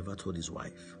 Abraham never told his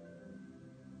wife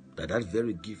that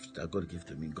very gift that God gave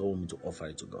to me, God want me to offer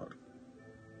it to God.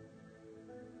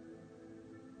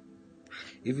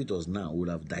 If it was now, we would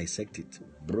have dissected it,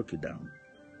 broke it down.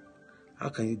 How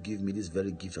can you give me this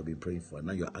very gift I've been praying for? And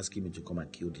now you're asking me to come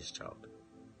and kill this child.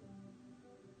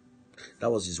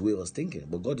 That was his way of thinking.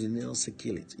 But God didn't say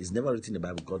kill it. It's never written in the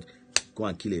Bible, God, go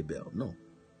and kill Abel. No.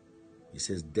 He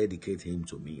says, dedicate him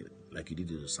to me, like you did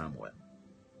it to Samuel.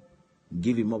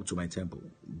 Give him up to my temple.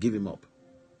 Give him up.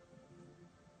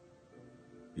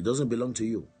 It doesn't belong to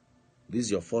you. This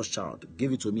is your first child.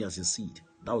 Give it to me as a seed.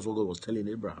 That was what God was telling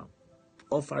Abraham.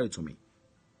 Offer it to me.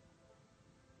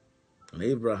 And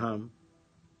Abraham,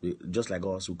 just like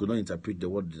us, we could not interpret the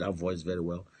word, that voice very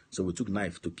well. So we took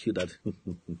knife to kill that.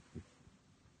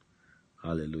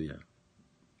 Hallelujah.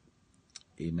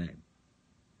 Amen.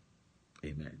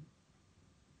 Amen.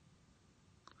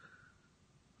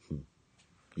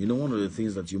 You know, one of the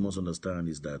things that you must understand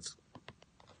is that,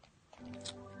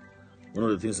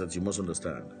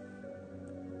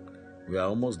 we are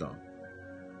almost done.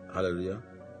 Hallelujah.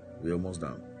 We're almost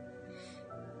done.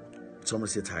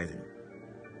 Somebody say tithing.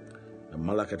 And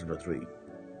Malachi chapter 3.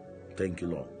 Thank you,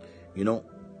 Lord. You know,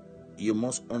 you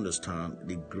must understand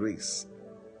the grace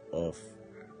of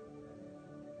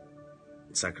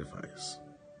sacrifice.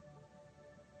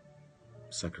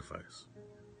 Sacrifice.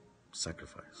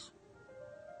 Sacrifice.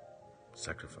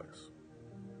 Sacrifice.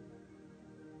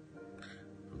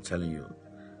 I'm telling you.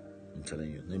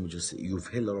 Let me just say, you've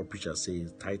heard a lot of preachers say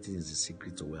tithing is the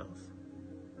secret to wealth.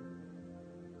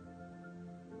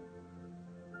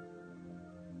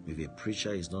 If a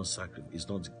preacher is not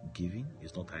giving,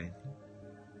 is not tithing,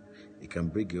 it can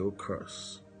bring a whole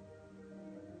curse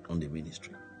on the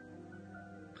ministry.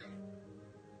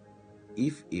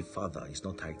 If a father is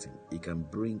not tithing, it can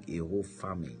bring a whole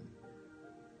famine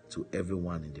to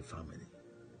everyone in the family,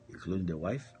 including the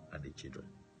wife and the children.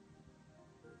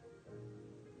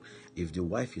 If the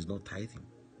wife is not tithing,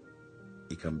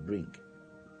 it can bring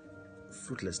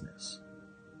fruitlessness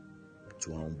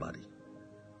to her own body.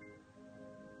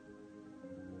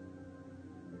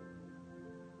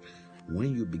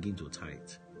 When you begin to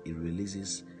tithe, it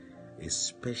releases a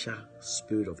special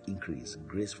spirit of increase,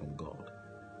 grace from God.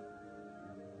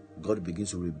 God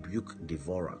begins to rebuke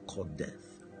devourer called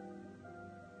death.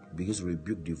 He begins to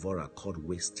rebuke devourer called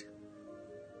waste.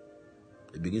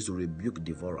 He begins to rebuke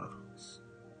devourers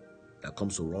that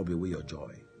comes to rob away your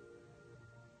joy.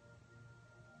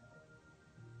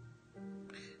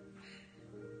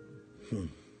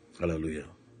 Hallelujah.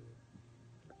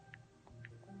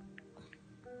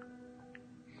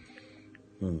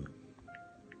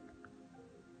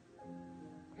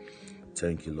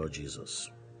 Thank you, Lord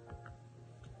Jesus.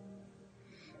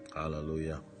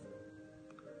 Hallelujah.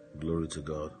 Glory to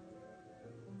God.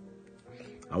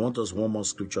 I want us one more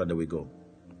scripture, there we go.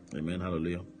 Amen.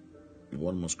 Hallelujah.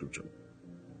 One more scripture.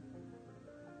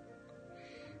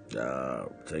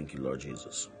 Thank you, Lord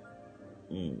Jesus.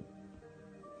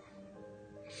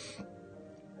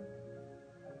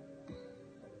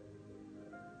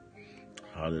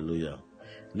 Hallelujah.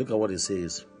 Look at what it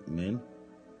says. Amen.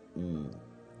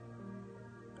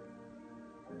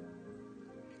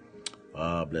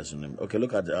 Bless your name. Okay,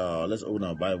 look at let's open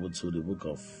our Bible to the book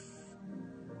of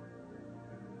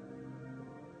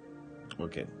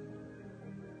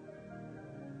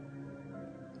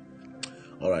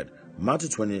all right, Matthew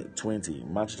 20,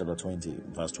 Matthew chapter 20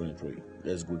 verse 23.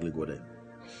 Let's quickly go there.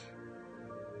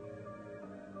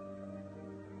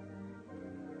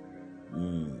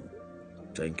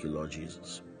 Thank you, Lord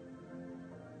Jesus.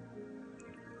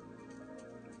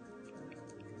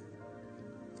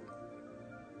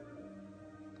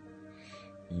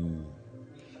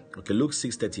 Okay, Luke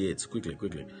 6:38. Quickly.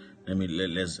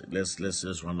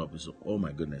 Let's run up. Oh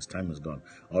my goodness, time is gone.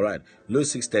 All right, Luke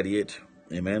 6:38.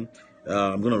 Amen.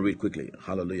 I'm going to read quickly.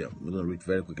 Hallelujah. I'm going to read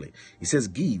very quickly. It says,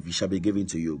 "Give, it shall be given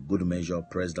to you. Good measure,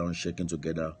 pressed down, shaken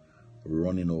together,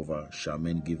 running over, shall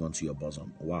men give unto your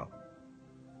bosom." Wow.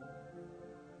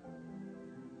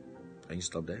 Can you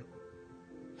stop there?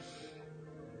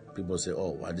 People say,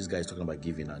 "Oh, wow, this guy is talking about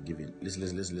giving and giving."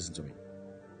 Listen to me.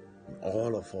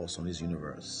 All of us on this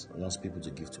universe wants people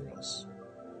to give to us.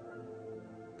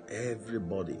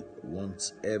 Everybody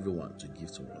wants everyone to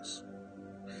give to us.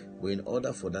 But in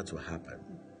order for that to happen,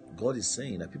 God is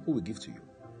saying that people will give to you,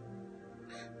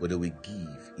 but they will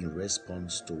give in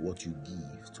response to what you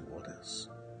give to others.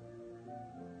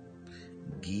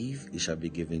 Give, it shall be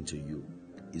given to you.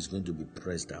 It's going to be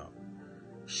pressed down,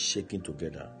 shaken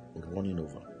together, running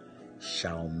over.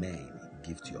 Shall men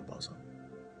give to your bosom?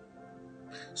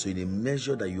 So in a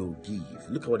measure that you give,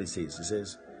 look at what it says. It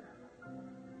says,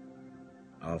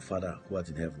 our Father who art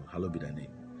in heaven, hallowed be thy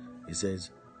name. It says,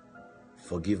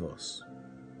 forgive us.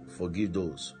 Forgive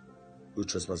those who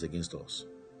trespass against us.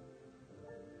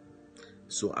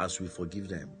 So as we forgive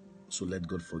them, so let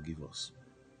God forgive us.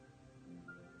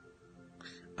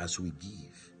 As we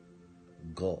give,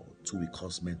 God too will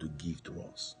cause men to give to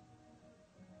us.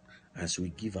 As we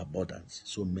give abundance,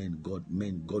 so God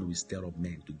will stir up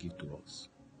men to give to us.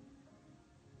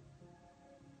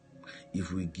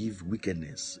 If we give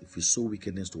wickedness, if we sow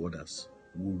wickedness to others,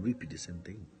 we'll reap the same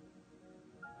thing.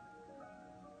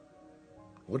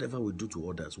 Whatever we do to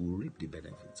others, we'll reap the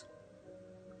benefit.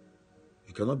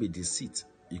 You cannot be deceit.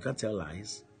 You can't tell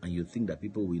lies, and you think that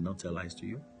people will not tell lies to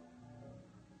you.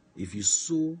 If you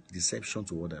sow deception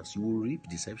to others, you will reap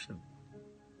deception.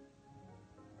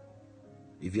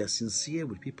 If you are sincere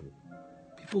with people,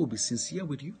 people will be sincere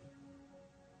with you.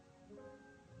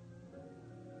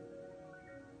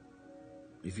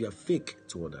 If you are fake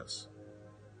to others,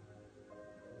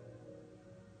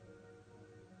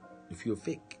 if you're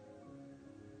fake,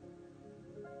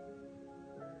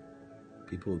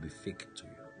 people will be fake to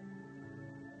you.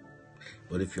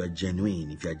 But if you are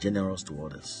genuine, if you are generous to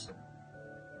others,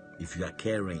 if you are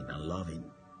caring and loving,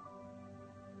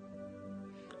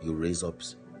 you raise up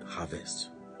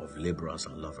harvest of laborers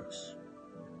and lovers.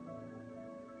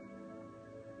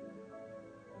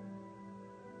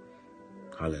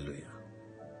 Hallelujah.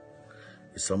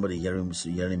 Is somebody hearing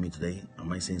me today?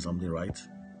 Am I saying something right?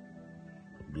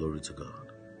 Glory to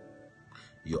God.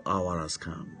 Your hour has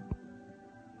come.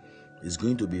 It's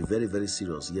going to be very, very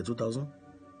serious. Year 2000,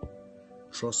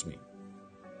 trust me,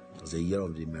 it's a year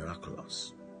of the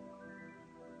miraculous.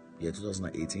 Year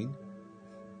 2018,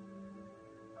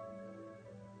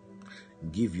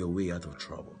 give your way out of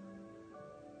trouble.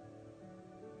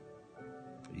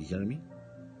 Are you hearing me?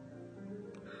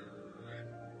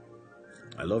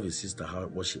 I love his sister,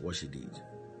 what she did.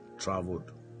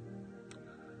 Traveled.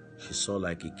 She saw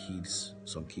like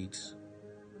some kids.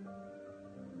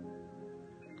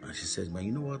 And she said, man,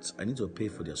 you know what? I need to pay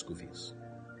for their school fees.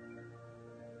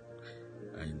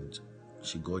 And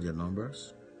she got their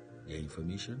numbers, their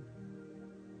information.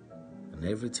 And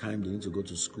every time they need to go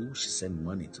to school, she sent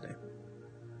money to them.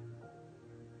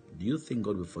 Do you think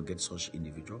God will forget such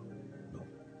individual? No.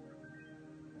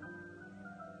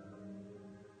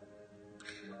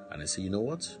 And I say, you know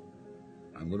what?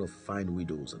 I'm going to find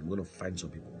widows. I'm going to find some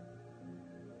people.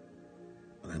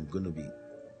 And I'm going to be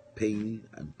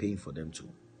paying for them too.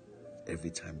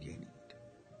 Every time they need.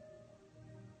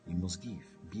 You must give.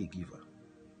 Be a giver.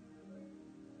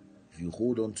 If you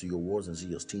hold on to your words and say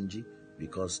you're stingy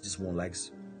because this one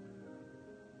likes,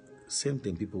 same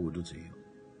thing people will do to you.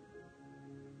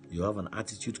 You have an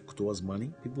attitude towards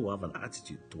money, people will have an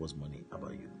attitude towards money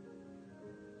about you.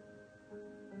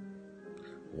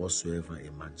 Whatsoever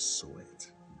a man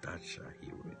soweth, that shall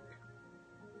he reap.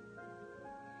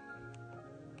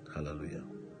 Hallelujah.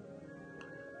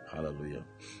 Hallelujah.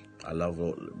 I love,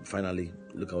 finally,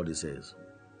 look at what it says.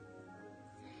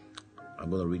 I'm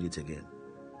going to read it again.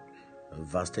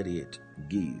 Verse 38,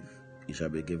 give, it shall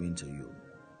be given to you.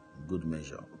 Good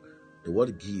measure. The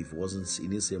word give it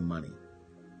didn't say money.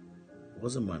 It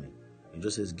wasn't money. It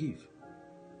just says give.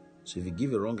 So if you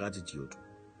give a wrong attitude,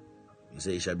 you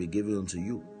say it shall be given unto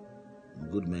you.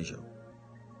 Good measure.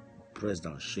 Pressed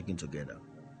down, shaking together,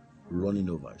 running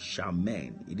over.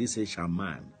 Shaman. It didn't say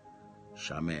shaman.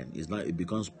 Shaman. It's not, it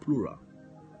becomes plural.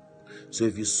 So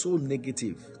if you sow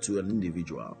negative to an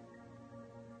individual,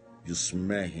 you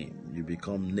smear him, you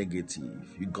become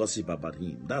negative, you gossip about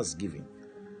him, that's giving.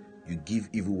 You give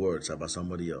evil words about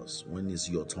somebody else when it's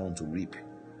your turn to reap.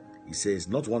 He says,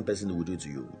 not one person will do it to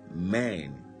you.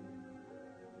 Men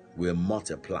will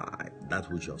multiply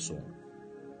that which you have sown.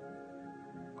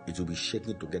 It will be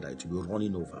shaken together, it will be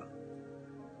running over.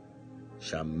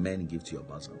 Shall men give to your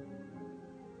bosom?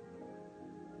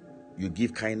 You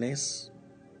give kindness,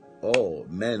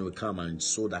 men will come and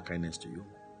sow that kindness to you.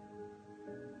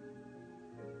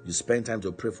 You spend time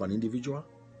to pray for an individual,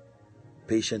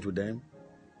 patient with them,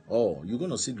 you're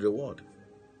going to seek reward.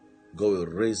 God will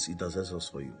raise intercessors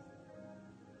for you.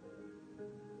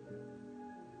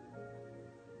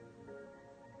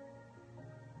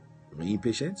 Are you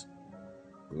impatient?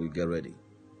 We'll get ready.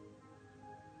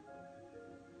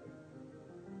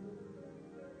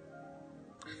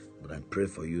 pray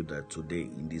for you that today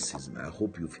in this season, I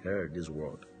hope you've heard this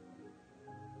word.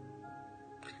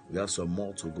 We have some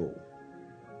more to go.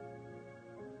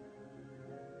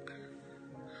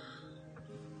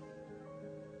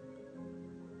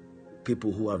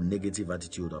 People who have negative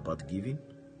attitude about giving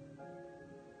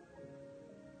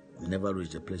will never reach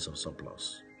the place of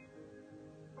surplus.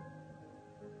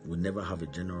 Will never have a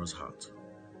generous heart.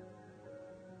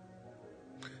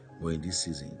 But in this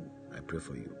season, I pray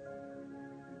for you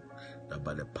that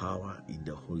by the power in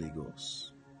the Holy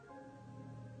Ghost,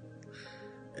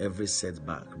 every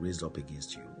setback raised up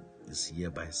against you is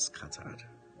hereby scattered,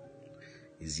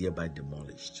 is hereby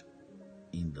demolished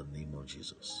in the name of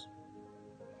Jesus.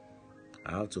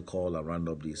 I have to call and round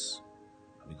up this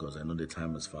because I know the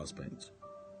time is fast spent.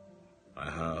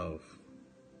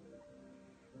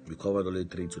 We covered only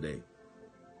 3 today.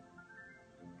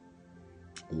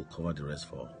 We'll cover the rest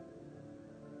 4.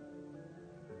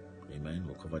 Amen.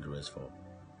 We'll cover the rest 4.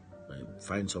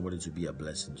 Find somebody to be a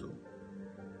blessing to.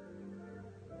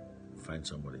 Find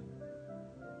somebody.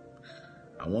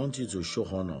 I want you to show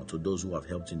honor to those who have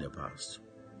helped in the past.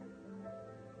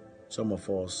 Some of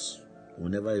us will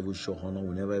never even show honor.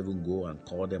 We never even go and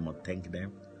call them or thank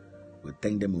them. We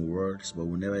thank them in words, but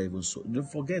we never even show.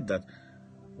 Don't forget that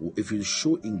if you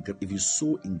sow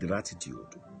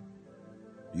ingratitude,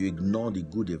 you ignore the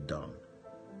good they've done.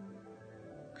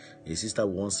 A sister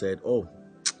once said, "Oh,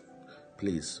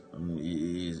 please,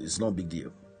 it's not a big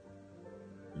deal.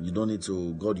 You don't need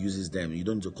to, God uses them. You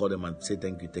don't need to call them and say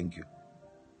thank you.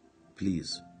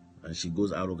 Please." And she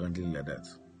goes arrogantly like that.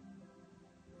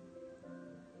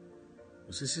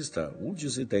 I say, "Sister, won't you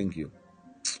say thank you?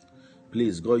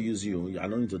 Please, God use you. I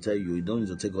don't need to tell you. You don't need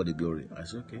to take all the glory." I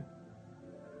said, "Okay."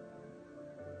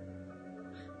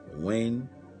 When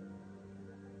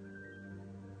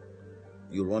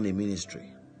you run a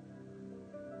ministry,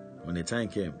 when the time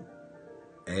came,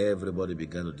 everybody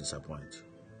began to disappoint.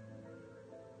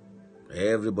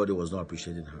 Everybody was not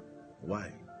appreciating her.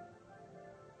 Why?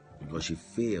 Because she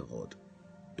failed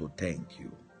to thank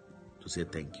you, to say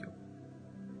thank you.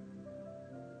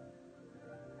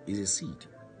 It's a seed.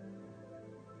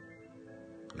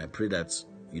 And I pray that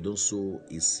you don't sow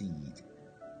a seed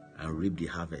and reap the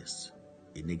harvest,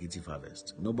 a negative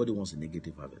harvest. Nobody wants a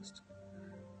negative harvest.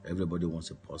 Everybody wants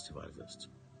a positive harvest.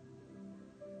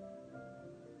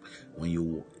 When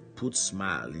you put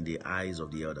smile in the eyes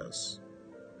of the elders,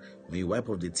 when you wipe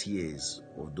off the tears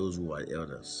of those who are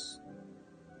elders,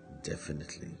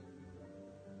 definitely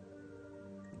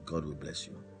God will bless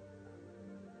you.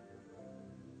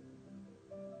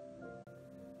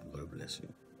 God will bless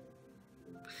you.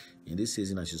 In this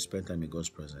season, I should spend time in God's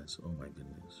presence. Oh my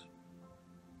goodness.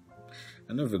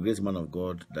 I know of a great man of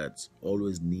God that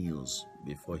always kneels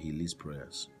before he leads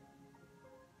prayers.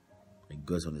 He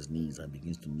goes on his knees and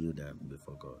begins to kneel down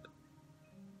before God.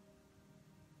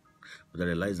 But I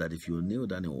realize that if you kneel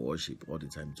down in worship all the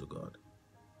time to God,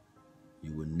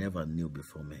 you will never kneel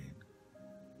before men.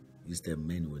 Instead,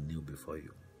 men will kneel before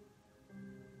you.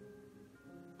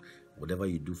 Whatever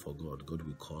you do for God, God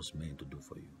will cause men to do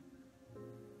for you.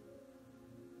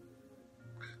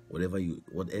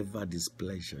 Whatever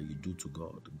displeasure you do to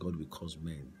God, God will cause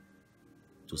men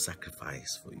to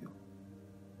sacrifice for you.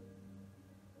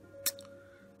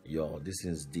 Yo, this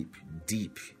is deep.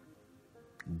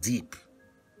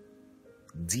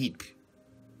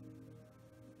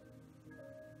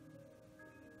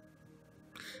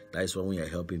 That is why when you're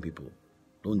helping people,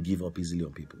 don't give up easily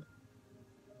on people.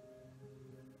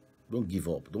 Don't give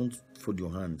up. Don't fold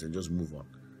your hands and just move on.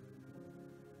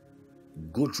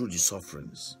 Go through the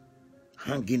sufferings.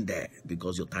 Hang in there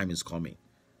because your time is coming.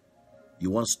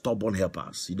 You want stubborn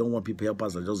helpers. You don't want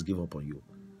helpers that just give up on you.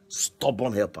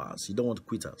 Stubborn helpers. You don't want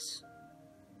quitters.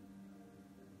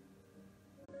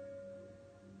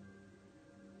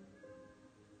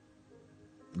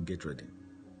 Get ready.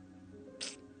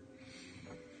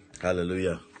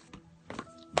 Hallelujah.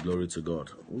 Glory to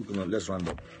God. Let's round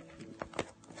up.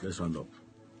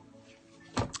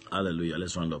 Hallelujah.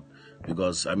 Let's round up.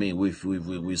 Because, I mean,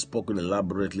 we've spoken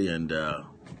elaborately, and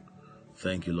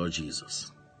thank you, Lord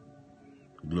Jesus.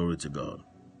 Glory to God.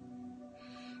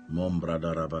 Mom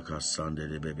brother Rabaka Sande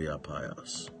de Baby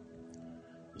Apayas.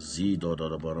 Zido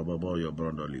da Barababo, your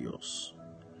brandolios.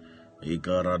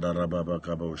 Ikara da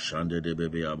Rababakabo Shande de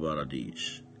Baby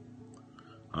Abaradish.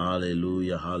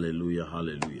 Hallelujah, hallelujah,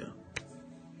 hallelujah.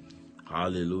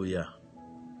 Hallelujah.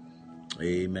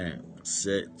 Amen.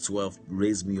 Set 12,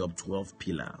 raise me up 12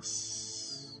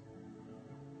 pillars.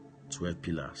 12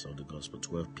 pillars of the gospel,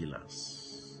 12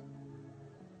 pillars.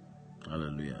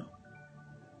 Hallelujah.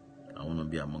 I want to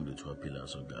be among the 12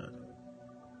 pillars of God.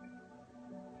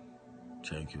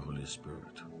 Thank you, Holy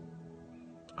Spirit.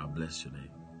 I bless your name.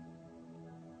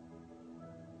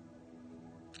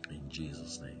 In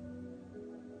Jesus' name.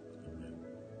 Amen.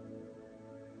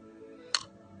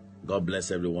 God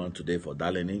bless everyone today for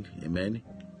dialing in. Amen.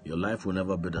 Your life will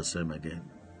never be the same again.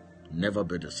 Never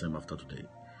be the same after today.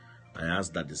 I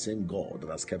ask that the same God that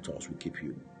has kept us will keep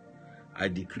you. I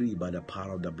decree by the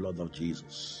power of the blood of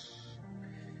Jesus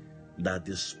that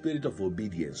the spirit of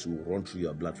obedience will run through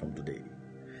your blood from today.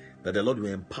 That the Lord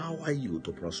will empower you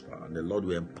to prosper, and the Lord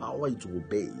will empower you to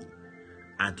obey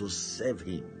and to serve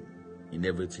Him in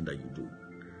everything that you do.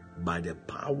 By the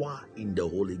power in the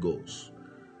Holy Ghost,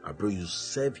 I pray you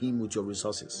serve Him with your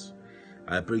resources.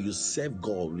 I pray you serve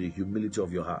God with the humility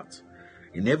of your heart.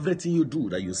 In everything you do,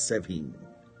 that you serve Him.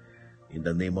 In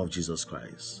the name of Jesus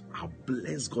Christ, I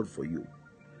bless God for you.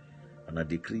 And I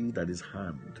decree that His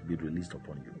hand be released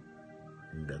upon you.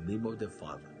 In the name of the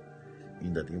Father,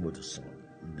 in the name of the Son,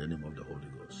 in the name of the Holy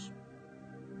Ghost.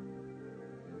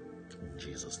 In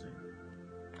Jesus' name.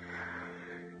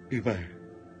 Amen.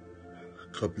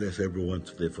 God bless everyone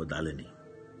today for dialing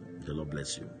in. The Lord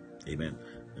bless you. Amen.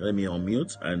 Let me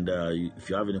unmute, and if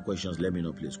you have any questions, let me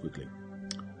know, please, quickly.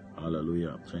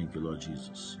 Hallelujah. Thank you, Lord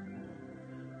Jesus.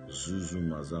 Zuzu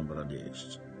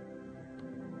Mazambradesh.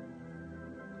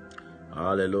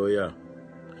 Hallelujah.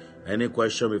 Any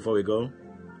question before we go?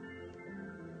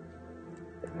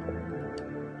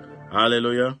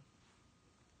 Hallelujah.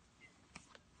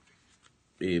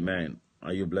 Amen.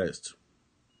 Are you blessed?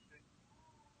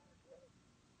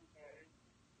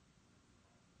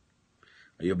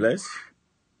 Are you blessed?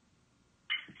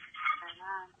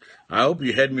 I hope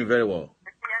you heard me very well.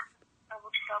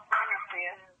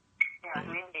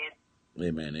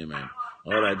 Amen. Amen.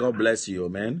 All right. God bless you,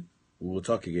 man. We will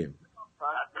talk again.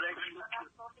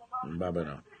 Bye-bye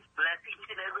now.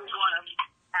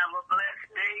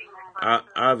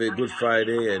 Have a good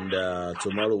Friday, and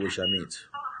tomorrow we shall meet.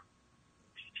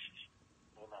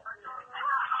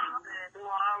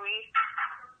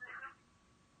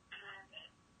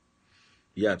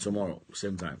 Yeah, tomorrow,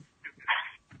 same time.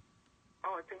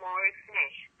 Oh, tomorrow is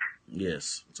finished?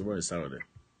 Yes, tomorrow is Saturday.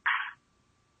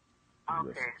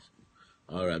 Okay.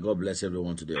 All right, God bless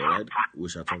everyone today, all right? We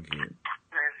shall talk again.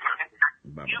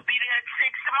 Bye-bye. You'll be there at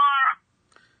 6 tomorrow?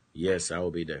 Yes, I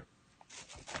will be there.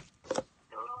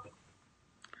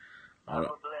 All right.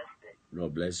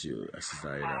 God bless you,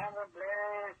 Sister Aida.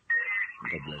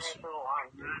 God bless you.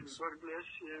 God bless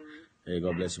you. Hey,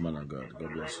 God bless you, man of God.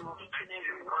 God bless you.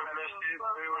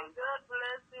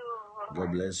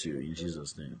 God bless you in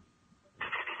Jesus' name.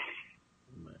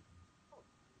 Amen.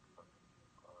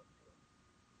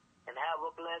 And have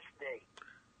a blessed day.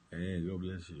 Hey, God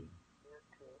bless you.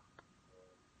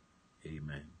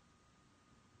 Amen.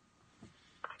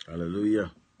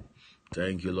 Hallelujah.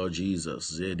 Thank you, Lord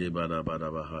Jesus. Zede bada bada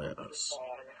bahayas.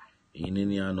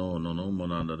 Ininia no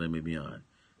monanda de mebia.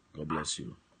 God bless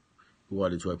you. Who are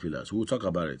the 12 pillars? We'll talk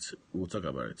about it. We'll talk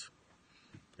about it.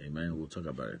 Amen. We'll talk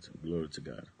about it. Glory to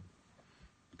God.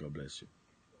 God bless you.